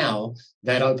 And now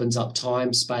that opens up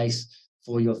time, space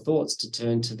for your thoughts to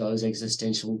turn to those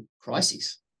existential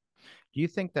crises. Do you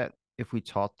think that if we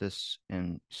taught this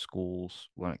in schools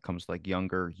when it comes to like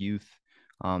younger youth,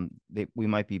 we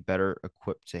might be better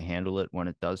equipped to handle it when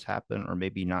it does happen, or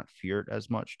maybe not fear it as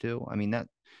much too? I mean, that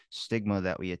stigma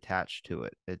that we attach to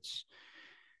it, it's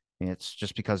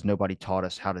just because nobody taught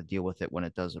us how to deal with it when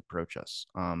it does approach us.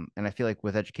 And I feel like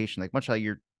with education, like much like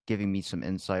you're giving me some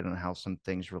insight on how some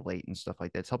things relate and stuff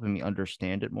like that, it's helping me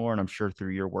understand it more. And I'm sure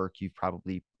through your work, you've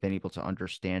probably been able to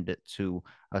understand it to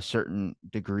a certain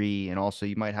degree. And also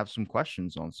you might have some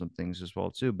questions on some things as well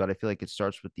too. But I feel like it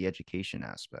starts with the education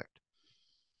aspect.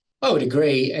 I would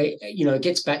agree. It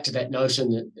gets back to that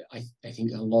notion that I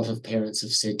think a lot of parents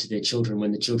have said to their children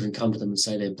when the children come to them and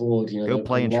say they're bored. Go A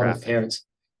play in lot of traffic. parents,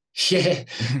 yeah,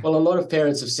 well, a lot of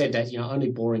parents have said that only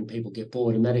boring people get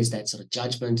bored, and that is that sort of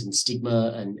judgment and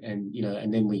stigma, and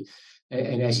then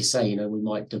and as you say, we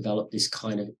might develop this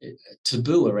kind of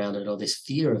taboo around it, or this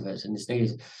fear of it, and this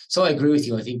negative. So I agree with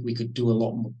you. I think we could do a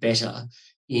lot more better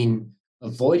in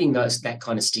avoiding that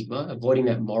kind of stigma, avoiding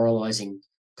that moralizing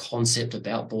concept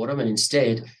about boredom, and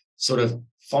instead sort of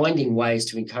finding ways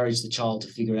to encourage the child to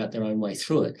figure out their own way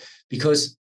through it.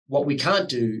 Because what we can't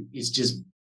do is just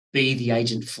be the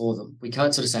agent for them. We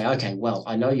can't sort of say, okay, well,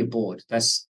 I know you're bored.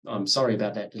 I'm sorry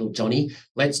about that, little Johnny.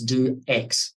 Let's do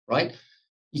X, right?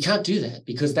 You can't do that,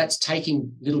 because that's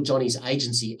taking little Johnny's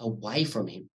agency away from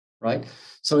him, right?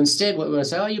 So instead, what we want to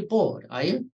say, oh, you're bored, are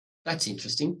you? That's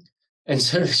interesting. And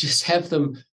sort of just have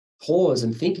them pause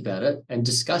and think about it and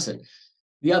discuss it.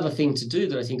 The other thing to do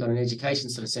that I think on an education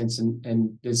sort of sense,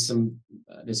 and there's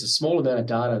a small amount of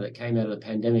data that came out of the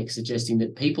pandemic suggesting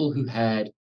that people who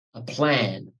had a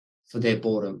plan for their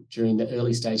boredom during the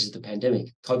early stages of the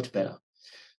pandemic coped better.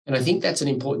 And I think that's an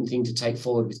important thing to take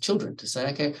forward with children, to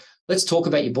say, okay, let's talk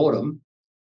about your boredom,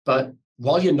 but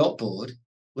while you're not bored,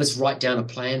 let's write down a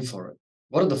plan for it.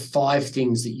 What are the 5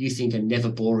 things that you think are never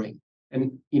boring?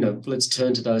 And, let's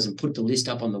turn to those and put the list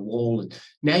up on the wall. And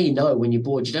now, when you're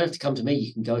bored, you don't have to come to me.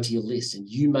 You can go to your list, and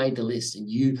you made the list and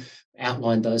you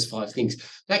outlined those 5 things.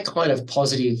 That kind of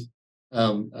positive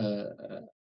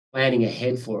planning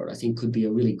ahead for it, I think, could be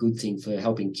a really good thing for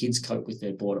helping kids cope with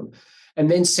their boredom.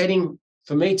 And then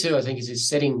for me too, I think, is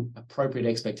setting appropriate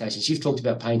expectations. You've talked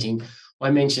about painting.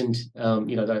 I mentioned,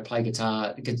 that I play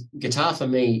guitar. Guitar for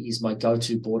me is my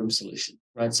go-to boredom solution,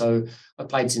 right? So I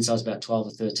played since I was about 12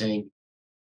 or 13.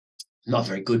 Not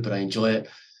very good, but I enjoy it.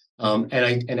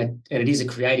 And it is a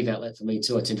creative outlet for me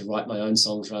too. I tend to write my own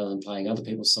songs rather than playing other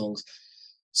people's songs.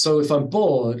 So if I'm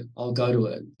bored, I'll go to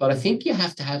it. But I think you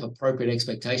have to have appropriate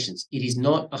expectations. It is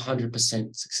not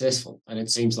 100% successful. And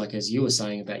it seems like, as you were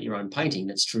saying about your own painting,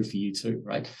 that's true for you too,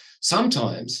 right?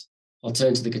 Sometimes I'll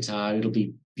turn to the guitar and it'll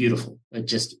be beautiful. It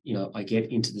just, I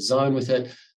get into the zone with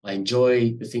it. I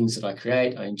enjoy the things that I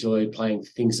create. I enjoy playing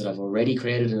things that I've already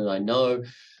created and that I know.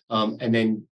 And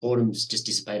then boredom's just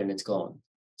dissipated and it's gone.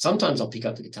 Sometimes I'll pick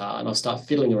up the guitar and I'll start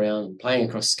fiddling around and playing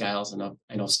across scales, and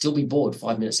I'll still be bored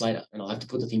 5 minutes later, and I'll have to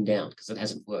put the thing down because it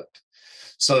hasn't worked.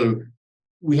 So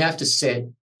we have to set,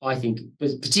 I think,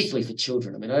 particularly for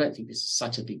children. I mean, I don't think this is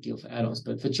such a big deal for adults,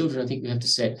 but for children, I think we have to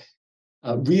set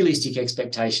realistic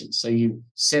expectations. So you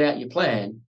set out your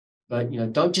plan, but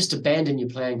don't just abandon your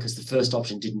plan because the first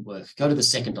option didn't work. Go to the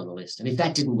second on the list, and if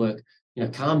that didn't work,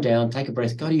 calm down, take a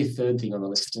breath, go to your third thing on the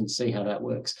list, and see how that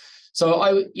works. So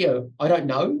I don't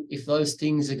know if those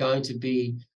things are going to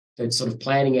be that sort of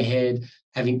planning ahead,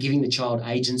 giving the child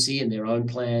agency in their own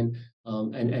plan,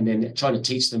 and then trying to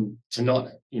teach them to not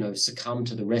succumb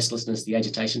to the restlessness, the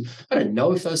agitation. I don't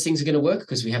know if those things are going to work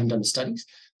because we haven't done the studies,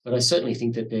 but I certainly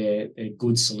think that they're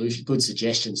good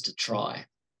suggestions to try.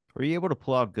 Were you able to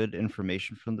pull out good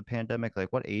information from the pandemic?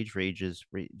 Like what age ranges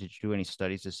did you do any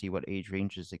studies to see what age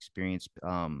ranges experience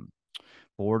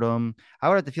boredom? I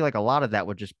would have to feel like a lot of that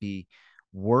would just be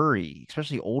worry,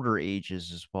 especially older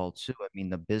ages as well too. I mean,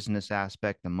 the business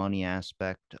aspect, the money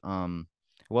aspect.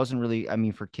 It wasn't really. I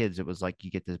mean, for kids, it was like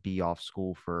you get to be off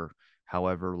school for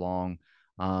however long,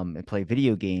 and play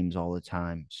video games all the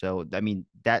time. So I mean,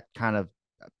 that kind of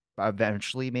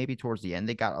eventually maybe towards the end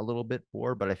they got a little bit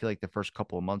bored, but I feel like the first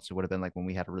couple of months it would have been like when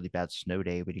we had a really bad snow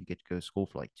day, we didn't get to go to school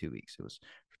for like 2 weeks. It was,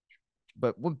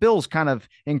 but what Bill's kind of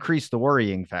increased the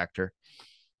worrying factor.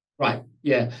 Right.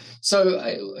 Yeah. So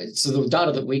the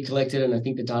data that we collected, and I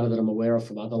think the data that I'm aware of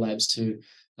from other labs too,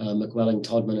 McWelling,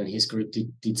 Todman, and his group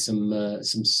did some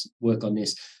work on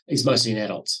this. Is mostly in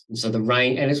adults, and so the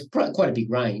range, and it's quite a big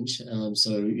range.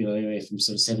 So anywhere from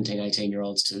sort of 17,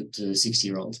 18-year-olds to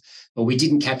 60-year-olds. But we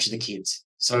didn't capture the kids.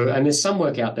 So, and there's some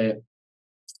work out there,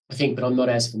 I think, but I'm not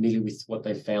as familiar with what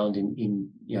they've found in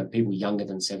people younger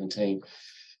than 17.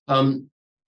 And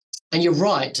you're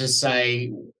right to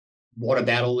say, what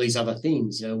about all these other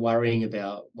things? Worrying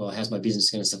about, well, how's my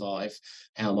business going to survive?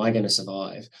 How am I going to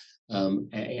survive? Am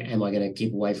I going to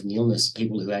keep away from the illness?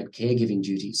 People who had caregiving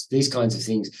duties, these kinds of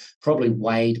things probably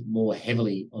weighed more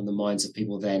heavily on the minds of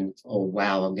people than, oh,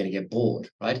 wow, I'm going to get bored,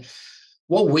 right?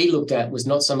 What we looked at was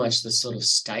not so much the sort of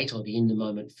state or the in the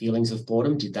moment feelings of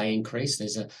boredom. Did they increase?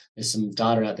 There's some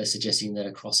data out there suggesting that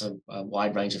across a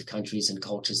wide range of countries and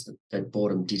cultures that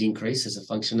boredom did increase as a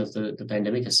function of the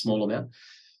pandemic, a small amount.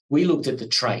 We looked at the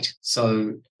trait,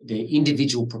 so the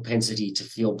individual propensity to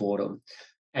feel boredom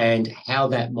and how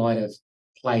that might have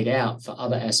played out for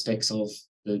other aspects of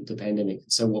the pandemic.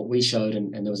 So what we showed,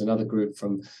 and there was another group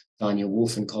from Vanya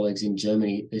Wolf and colleagues in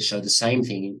Germany that showed the same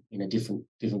thing in a different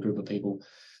group of people.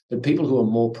 The people who are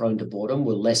more prone to boredom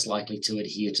were less likely to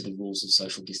adhere to the rules of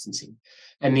social distancing.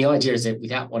 And the idea is that,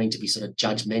 without wanting to be sort of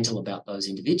judgmental about those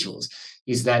individuals,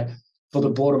 is that for the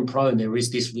boredom prone, there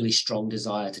is this really strong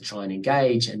desire to try and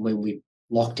engage. And when we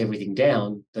locked everything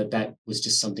down, that was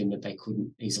just something that they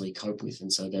couldn't easily cope with.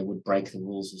 And so they would break the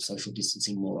rules of social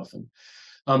distancing more often.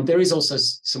 There is also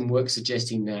some work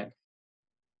suggesting that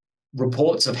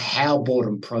reports of how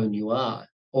boredom prone you are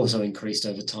also increased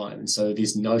over time. And so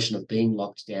this notion of being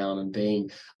locked down and being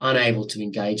unable to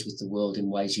engage with the world in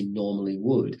ways you normally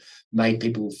would made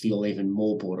people feel even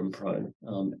more boredom prone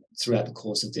throughout the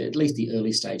course of at least the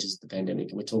early stages of the pandemic.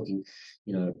 And we're talking,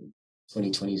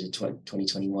 2020 to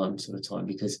 2021 sort of time,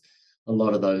 because a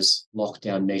lot of those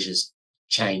lockdown measures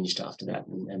changed after that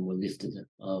and were lifted.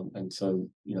 And so,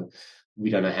 we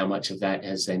don't know how much of that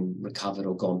has then recovered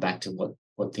or gone back to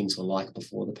what things were like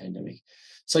before the pandemic.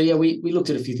 So yeah, we looked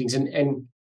at a few things, and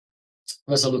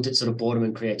we also looked at sort of boredom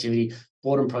and creativity.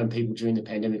 Boredom prone people during the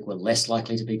pandemic were less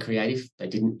likely to be creative. They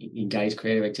didn't engage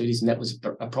creative activities, and that was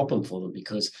a problem for them,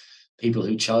 because people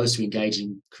who chose to engage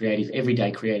in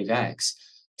everyday creative acts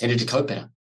tended to cope better.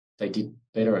 They did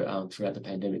better throughout the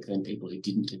pandemic than people who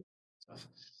didn't do stuff.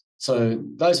 So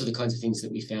those were the kinds of things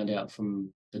that we found out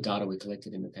from the data we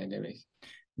collected in the pandemic.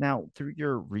 Now, through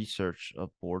your research of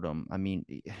boredom, I mean,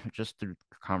 just through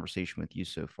conversation with you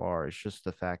so far, it's just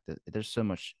the fact that there's so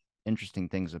much interesting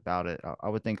things about it. I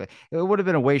would think like it would have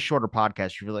been a way shorter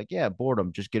podcast. You're like, yeah,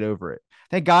 boredom, just get over it.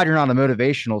 Thank God you're not a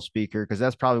motivational speaker, because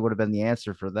that's probably would have been the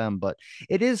answer for them. But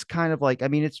it is kind of like, I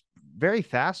mean, it's very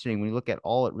fascinating when you look at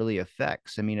all it really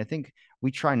affects. I mean, I think we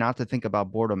try not to think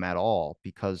about boredom at all,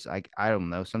 because I don't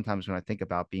know. Sometimes when I think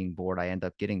about being bored, I end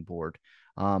up getting bored.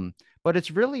 Um, but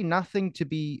it's really nothing to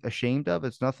be ashamed of.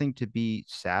 It's nothing to be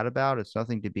sad about. It's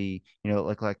nothing to be,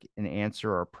 like an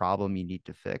answer or a problem you need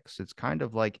to fix. It's kind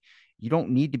of like you don't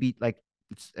need to be like,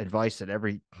 it's advice that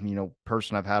every,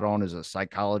 person I've had on as a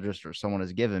psychologist or someone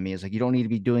has given me is like, you don't need to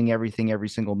be doing everything every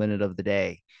single minute of the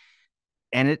day.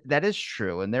 And that is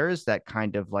true. And there is that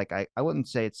kind of like, I wouldn't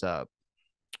say it's a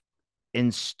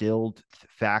instilled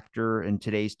factor in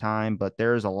today's time, but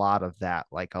there's a lot of that.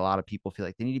 Like a lot of people feel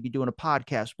like they need to be doing a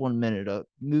podcast 1 minute, a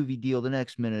movie deal the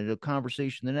next minute, a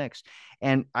conversation the next.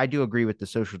 And I do agree with the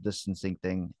social distancing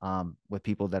thing, with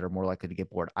people that are more likely to get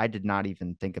bored. I did not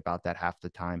even think about that half the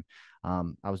time.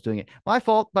 I was doing it my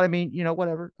fault, but I mean,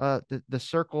 whatever. The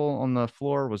circle on the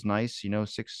floor was nice,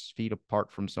 6 feet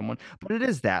apart from someone, but it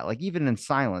is that, like, even in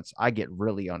silence, I get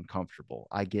really uncomfortable.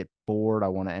 I get bored. I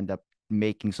want to end up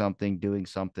making something, doing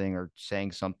something, or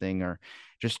saying something, or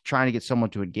just trying to get someone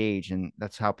to engage. And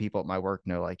that's how people at my work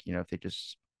know, like, if they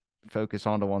just focus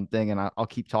onto one thing and I'll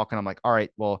keep talking, I'm like, all right,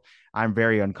 well, I'm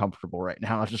very uncomfortable right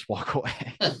now. I'll just walk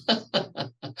away.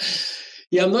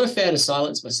 Yeah, I'm not a fan of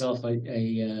silence myself. I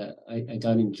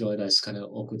don't enjoy those kind of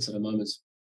awkward sort of moments.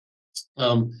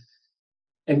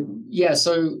 And yeah,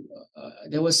 so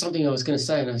there was something I was going to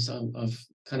say, and I've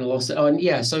kind of lost it. Oh, and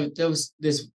yeah, so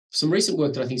there's some recent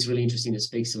work that I think is really interesting that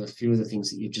speaks to a few of the things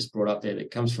that you've just brought up there.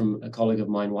 That comes from a colleague of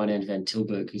mine, Wijnand van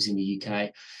Tilburg, who's in the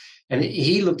UK, and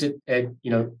he looked at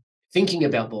thinking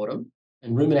about boredom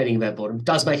and ruminating about boredom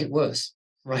does make it worse,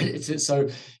 right? It sort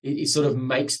of it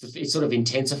sort of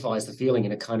intensifies the feeling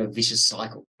in a kind of vicious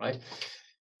cycle, right?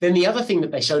 Then the other thing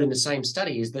that they showed in the same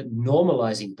study is that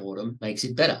normalizing boredom makes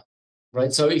it better,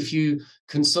 right? So if you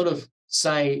can sort of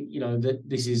say, that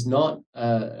this is not,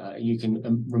 you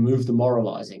can remove the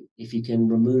moralizing, if you can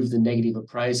remove the negative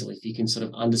appraisal, if you can sort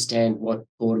of understand what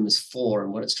boredom is for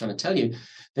and what it's trying to tell you,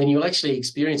 then you'll actually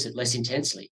experience it less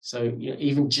intensely. So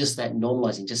even just that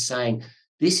normalizing, just saying,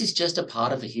 this is just a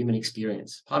part of the human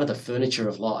experience, part of the furniture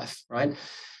of life, right?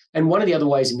 And one of the other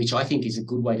ways in which I think is a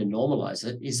good way to normalize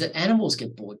it is that animals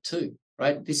get bored too,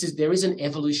 right? There is an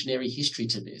evolutionary history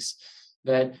to this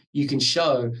that you can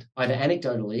show either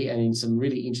anecdotally and in some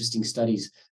really interesting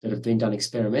studies that have been done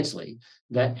experimentally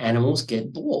that animals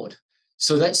get bored.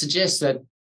 So that suggests that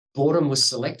boredom was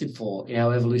selected for in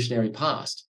our evolutionary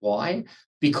past. Why?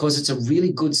 Because it's a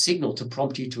really good signal to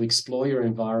prompt you to explore your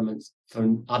environment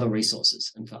for other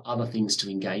resources and for other things to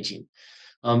engage in.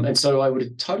 And so I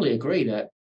would totally agree that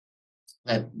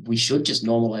we should just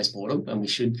normalize boredom, and we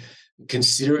should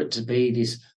consider it to be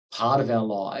this part of our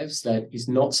lives that is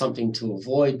not something to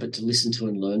avoid, but to listen to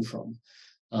and learn from.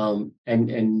 And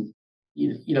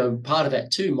part of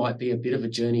that too might be a bit of a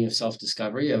journey of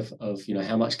self-discovery of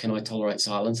how much can I tolerate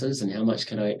silences, and how much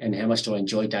do I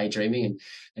enjoy daydreaming,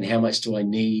 and how much do I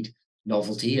need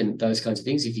novelty and those kinds of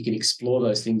things. If you can explore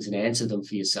those things and answer them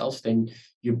for yourself, then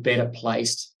you're better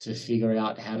placed to figure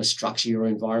out how to structure your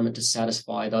environment to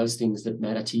satisfy those things that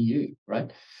matter to you,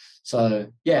 right? So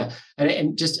yeah,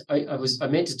 and just I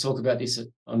meant to talk about this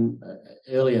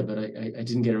earlier, but I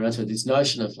didn't get around to it. This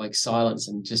notion of like silence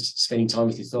and just spending time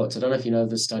with your thoughts. I don't know if you know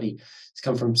the study. It's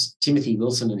come from Timothy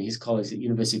Wilson and his colleagues at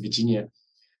University of Virginia.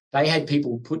 They had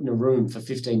people put in a room for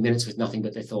 15 minutes with nothing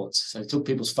but their thoughts. So they took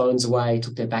people's phones away,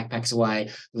 took their backpacks away.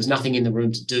 There was nothing in the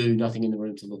room to do, nothing in the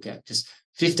room to look at. Just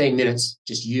 15 minutes,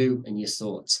 just you and your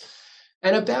thoughts.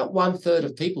 And about 1/3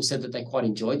 of people said that they quite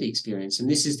enjoyed the experience. And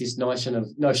this is this notion of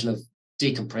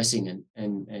decompressing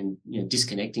and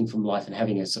disconnecting from life and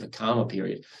having a sort of calmer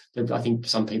period that I think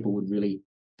some people would really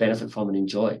benefit from and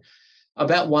enjoy.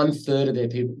 About 1/3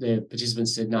 of their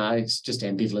participants said, no, it's just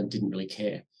ambivalent, didn't really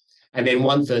care. And then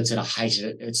 1/3 said, I hated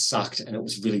it, it sucked, and it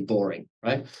was really boring,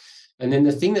 right? And then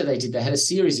the thing that they did, they had a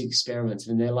series of experiments.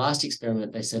 And in their last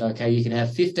experiment, they said, okay, you can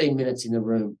have 15 minutes in the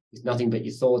room with nothing but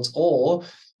your thoughts, or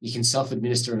you can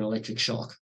self-administer an electric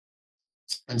shock.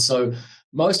 And so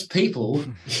most people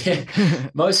in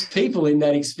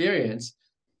that experience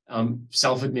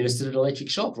self-administered an electric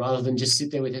shock rather than just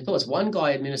sit there with their thoughts. One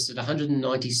guy administered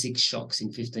 196 shocks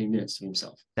in 15 minutes to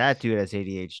himself. That dude has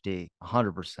ADHD,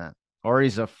 100%. Or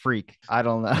he's a freak. I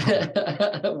don't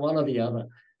know. One or the other.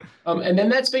 And then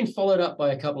that's been followed up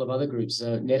by a couple of other groups,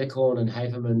 Netacorn and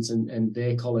Havermans and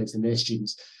their colleagues and their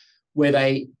students, where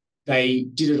they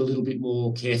did it a little bit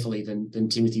more carefully than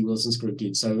Timothy Wilson's group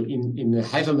did. So in the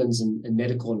Havermans and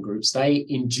Netacorn groups, they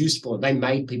induced boredom. They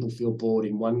made people feel bored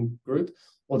in one group,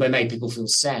 or they made people feel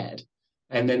sad.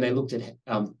 And then they looked at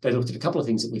a couple of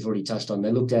things that we've already touched on.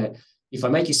 They looked at, if I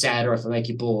make you sad or if I make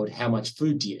you bored, how much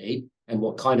food do you eat and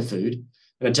what kind of food?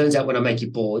 And it turns out when I make you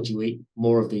bored, you eat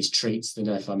more of these treats than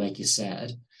if I make you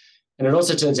sad. And it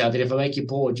also turns out that if I make you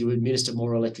bored, you administer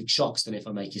more electric shocks than if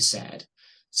I make you sad.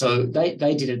 So they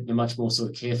did it in a much more sort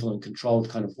of careful and controlled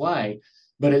kind of way.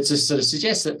 But it just sort of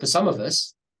suggests that for some of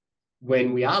us,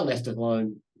 when we are left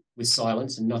alone with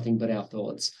silence and nothing but our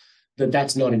thoughts,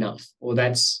 that's not enough, or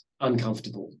that's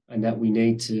uncomfortable, and that we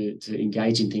need to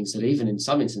engage in things that even in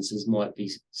some instances might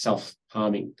be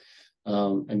self-harming.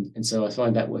 And so I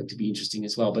find that work to be interesting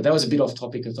as well. But that was a bit off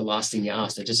topic of the last thing you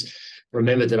asked. I just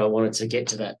remembered that I wanted to get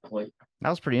to that point. That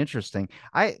was pretty interesting.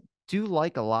 I do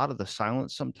like a lot of the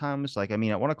silence sometimes. Like, I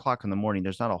mean, at 1 o'clock in the morning,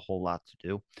 there's not a whole lot to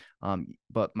do.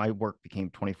 But my work became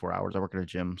 24 hours. I work at a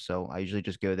gym. So I usually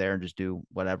just go there and just do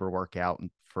whatever workout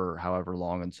for however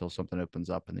long until something opens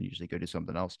up, and then usually go do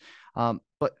something else.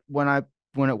 But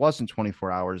when it wasn't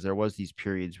 24 hours, there was these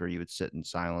periods where you would sit in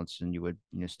silence and you would,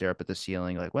 stare up at the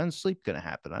ceiling, like, when's sleep going to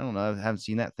happen? I don't know. I haven't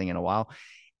seen that thing in a while.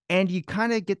 And you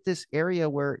kind of get this area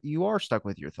where you are stuck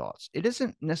with your thoughts. It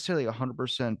isn't necessarily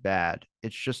 100% bad.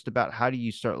 It's just about how do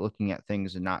you start looking at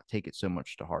things and not take it so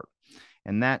much to heart.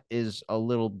 And that is a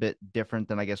little bit different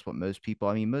than, I guess, what most people,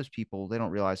 I mean, most people, they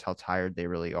don't realize how tired they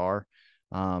really are.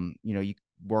 You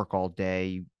work all day,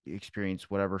 you experience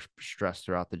whatever stress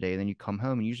throughout the day, and then you come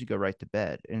home and usually go right to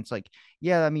bed. And it's like,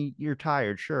 yeah, I mean, you're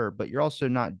tired, sure, but you're also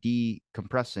not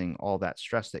decompressing all that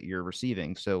stress that you're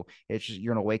receiving. So it's just,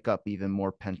 you're going to wake up even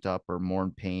more pent up or more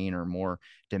in pain or more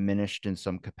diminished in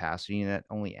some capacity. And that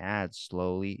only adds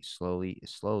slowly, slowly,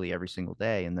 slowly every single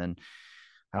day. And then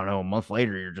I don't know, a month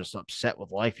later, you're just upset with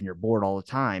life and you're bored all the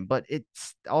time. But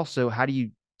it's also, how do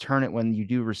you turn it when you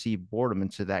do receive boredom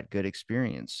into that good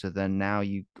experience? So then now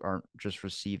you aren't just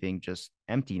receiving just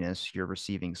emptiness, you're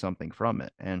receiving something from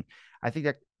it. And I think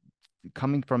that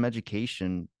coming from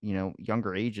education,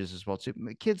 younger ages as well too.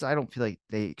 Kids, I don't feel like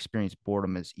they experience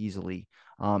boredom as easily.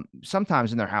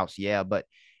 Sometimes in their house, yeah, but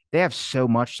they have so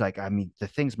much. Like, I mean, the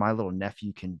things my little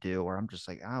nephew can do, or I'm just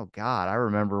like, oh God, I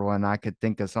remember when I could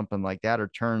think of something like that or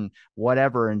turn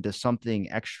whatever into something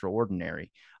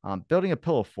extraordinary. Building a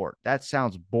pillow fort, that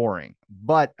sounds boring,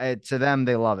 but to them,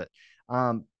 they love it.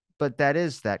 But that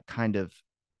is that kind of,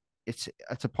 it's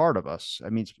a part of us. I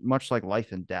mean, it's much like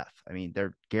life and death. I mean,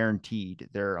 they're guaranteed.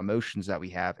 They're emotions that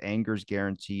we have. Anger is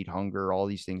guaranteed. Hunger, all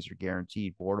these things are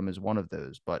guaranteed. Boredom is one of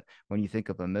those. But when you think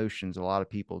of emotions, a lot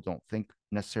of people don't think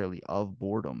necessarily of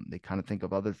boredom. They kind of think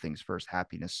of other things first: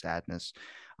 happiness, sadness.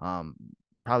 Um,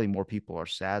 Probably more people are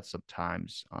sad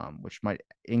sometimes, which might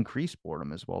increase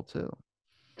boredom as well too.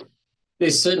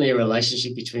 There's certainly a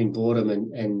relationship between boredom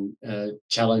and other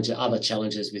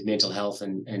challenges with mental health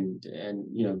and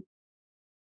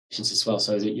as well.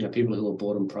 So that people who are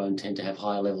boredom prone tend to have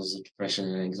higher levels of depression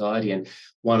and anxiety. And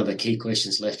one of the key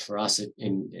questions left for us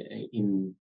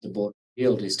in the boredom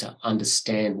field is to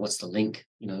understand what's the link.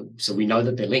 So we know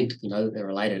that they're linked, we know that they're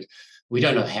related. We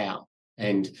don't know how.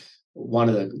 And one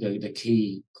of the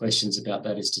key questions about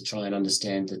that is to try and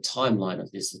understand the timeline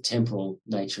of this, the temporal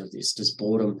nature of this. Does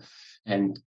boredom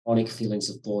and chronic feelings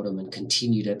of boredom and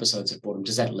continued episodes of boredom,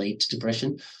 does that lead to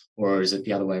depression? Or is it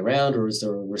the other way around? Or is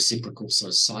there a reciprocal sort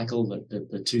of cycle that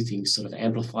the two things sort of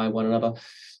amplify one another?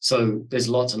 So there's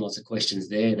lots and lots of questions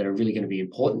there that are really going to be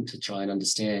important to try and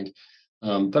understand.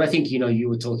 But I think, you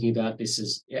were talking about this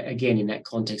as, again, in that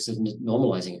context of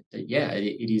normalizing it, that, yeah,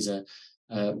 it is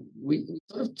we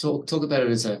sort of talk about it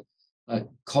as a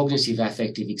cognitive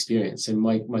affective experience. And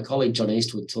my colleague, John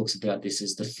Eastwood, talks about this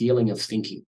as the feeling of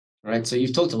thinking, right? So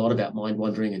you've talked a lot about mind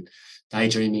wandering and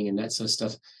daydreaming and that sort of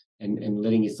stuff, and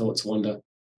letting your thoughts wander.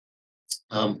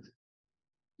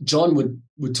 John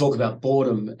would talk about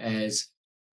boredom as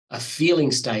a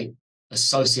feeling state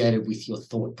associated with your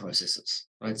thought processes,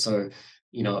 right? So,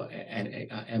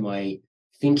 am I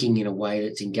thinking in a way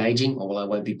that's engaging? Or, well, I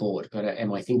won't be bored, but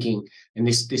am I thinking? And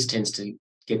this tends to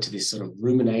get to this sort of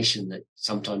rumination that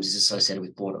sometimes is associated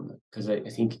with boredom, because I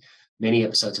think many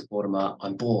episodes of boredom are,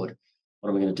 I'm bored. What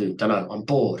am I going to do? Don't know. I'm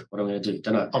bored. What am I going to do?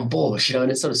 Don't know. I'm bored.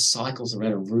 And it sort of cycles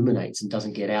around and ruminates and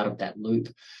doesn't get out of that loop.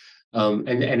 So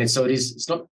it's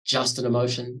not just an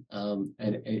emotion, and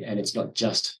it's not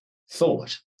just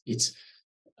thought. It's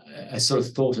a sort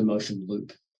of thought emotion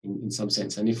loop in some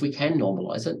sense. And if we can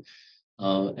normalize it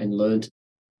and learn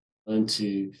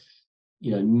to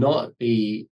not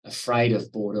be afraid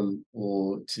of boredom,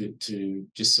 or to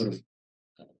just sort of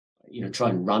try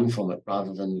and run from it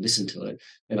rather than listen to it,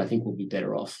 then I think we'll be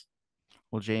better off.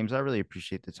 Well, James, I really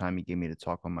appreciate the time you gave me to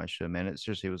talk on my show, man.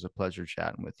 It was a pleasure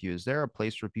chatting with you. Is there a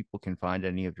place where people can find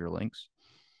any of your links?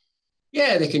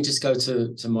 Yeah, they can just go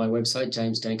to my website,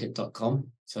 jamesdanckert.com.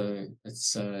 So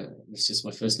it's just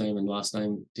my first name and last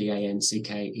name,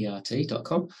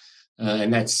 DANCKERT.com.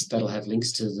 And that'll have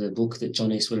links to the book that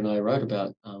John Eastwood and I wrote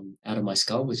about, Out of My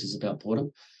Skull, which is about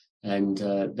boredom. And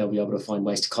they'll be able to find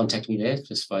ways to contact me there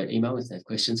just by email if they have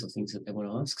questions or things that they want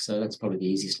to ask. So that's probably the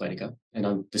easiest way to go. And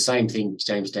I'm the same thing,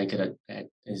 James Danckert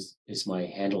is my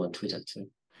handle on Twitter too.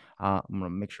 I'm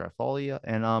gonna make sure I follow you.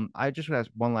 And I just have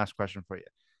one last question for you.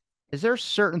 Is there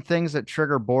certain things that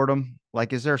trigger boredom?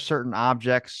 Like, is there certain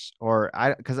objects, or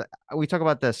because we talk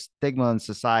about the stigma and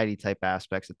society type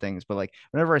aspects of things, but like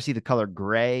whenever I see the color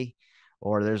gray,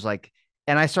 or there's like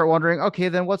And I start wondering, okay,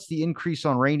 then what's the increase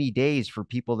on rainy days for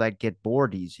people that get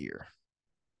bored easier?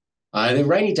 The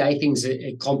rainy day things are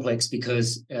complex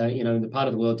because, in the part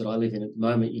of the world that I live in at the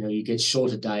moment, you get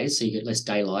shorter days, so you get less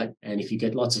daylight. And if you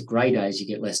get lots of grey days, you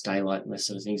get less daylight and less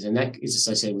sort of things. And that is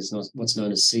associated with what's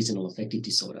known as seasonal affective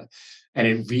disorder. And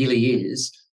it really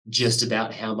is just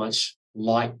about how much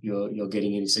light you're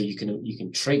getting in. So you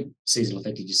can treat seasonal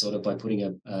affective disorder by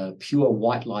putting a pure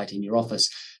white light in your office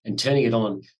and turning it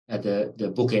on at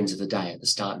the bookends of the day, at the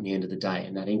start and the end of the day.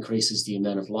 And that increases the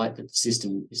amount of light that the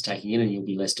system is taking in, and you'll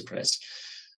be less depressed.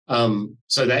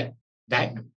 So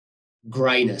that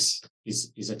grayness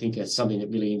is I think something that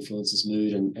really influences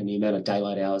mood, and the amount of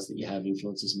daylight hours that you have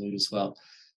influences mood as well.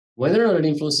 Whether or not it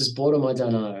influences boredom, I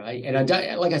don't know. I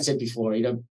don't, like I said before,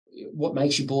 what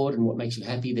makes you bored and what makes you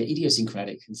happy, they're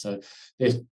idiosyncratic. And so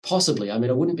there's possibly, I mean,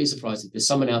 I wouldn't be surprised if there's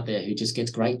someone out there who just gets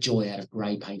great joy out of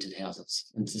grey painted houses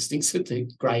and just thinks that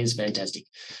the grey is fantastic,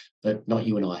 but not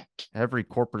you and I. Every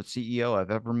corporate CEO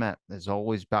I've ever met is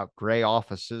always about gray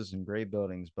offices and gray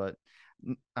buildings. But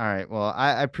all right, well,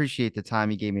 I appreciate the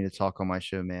time you gave me to talk on my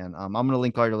show, man. I'm going to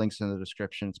link all your links in the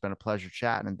description. It's been a pleasure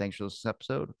chatting, and thanks for this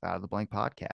episode of Out of the Blank Podcast.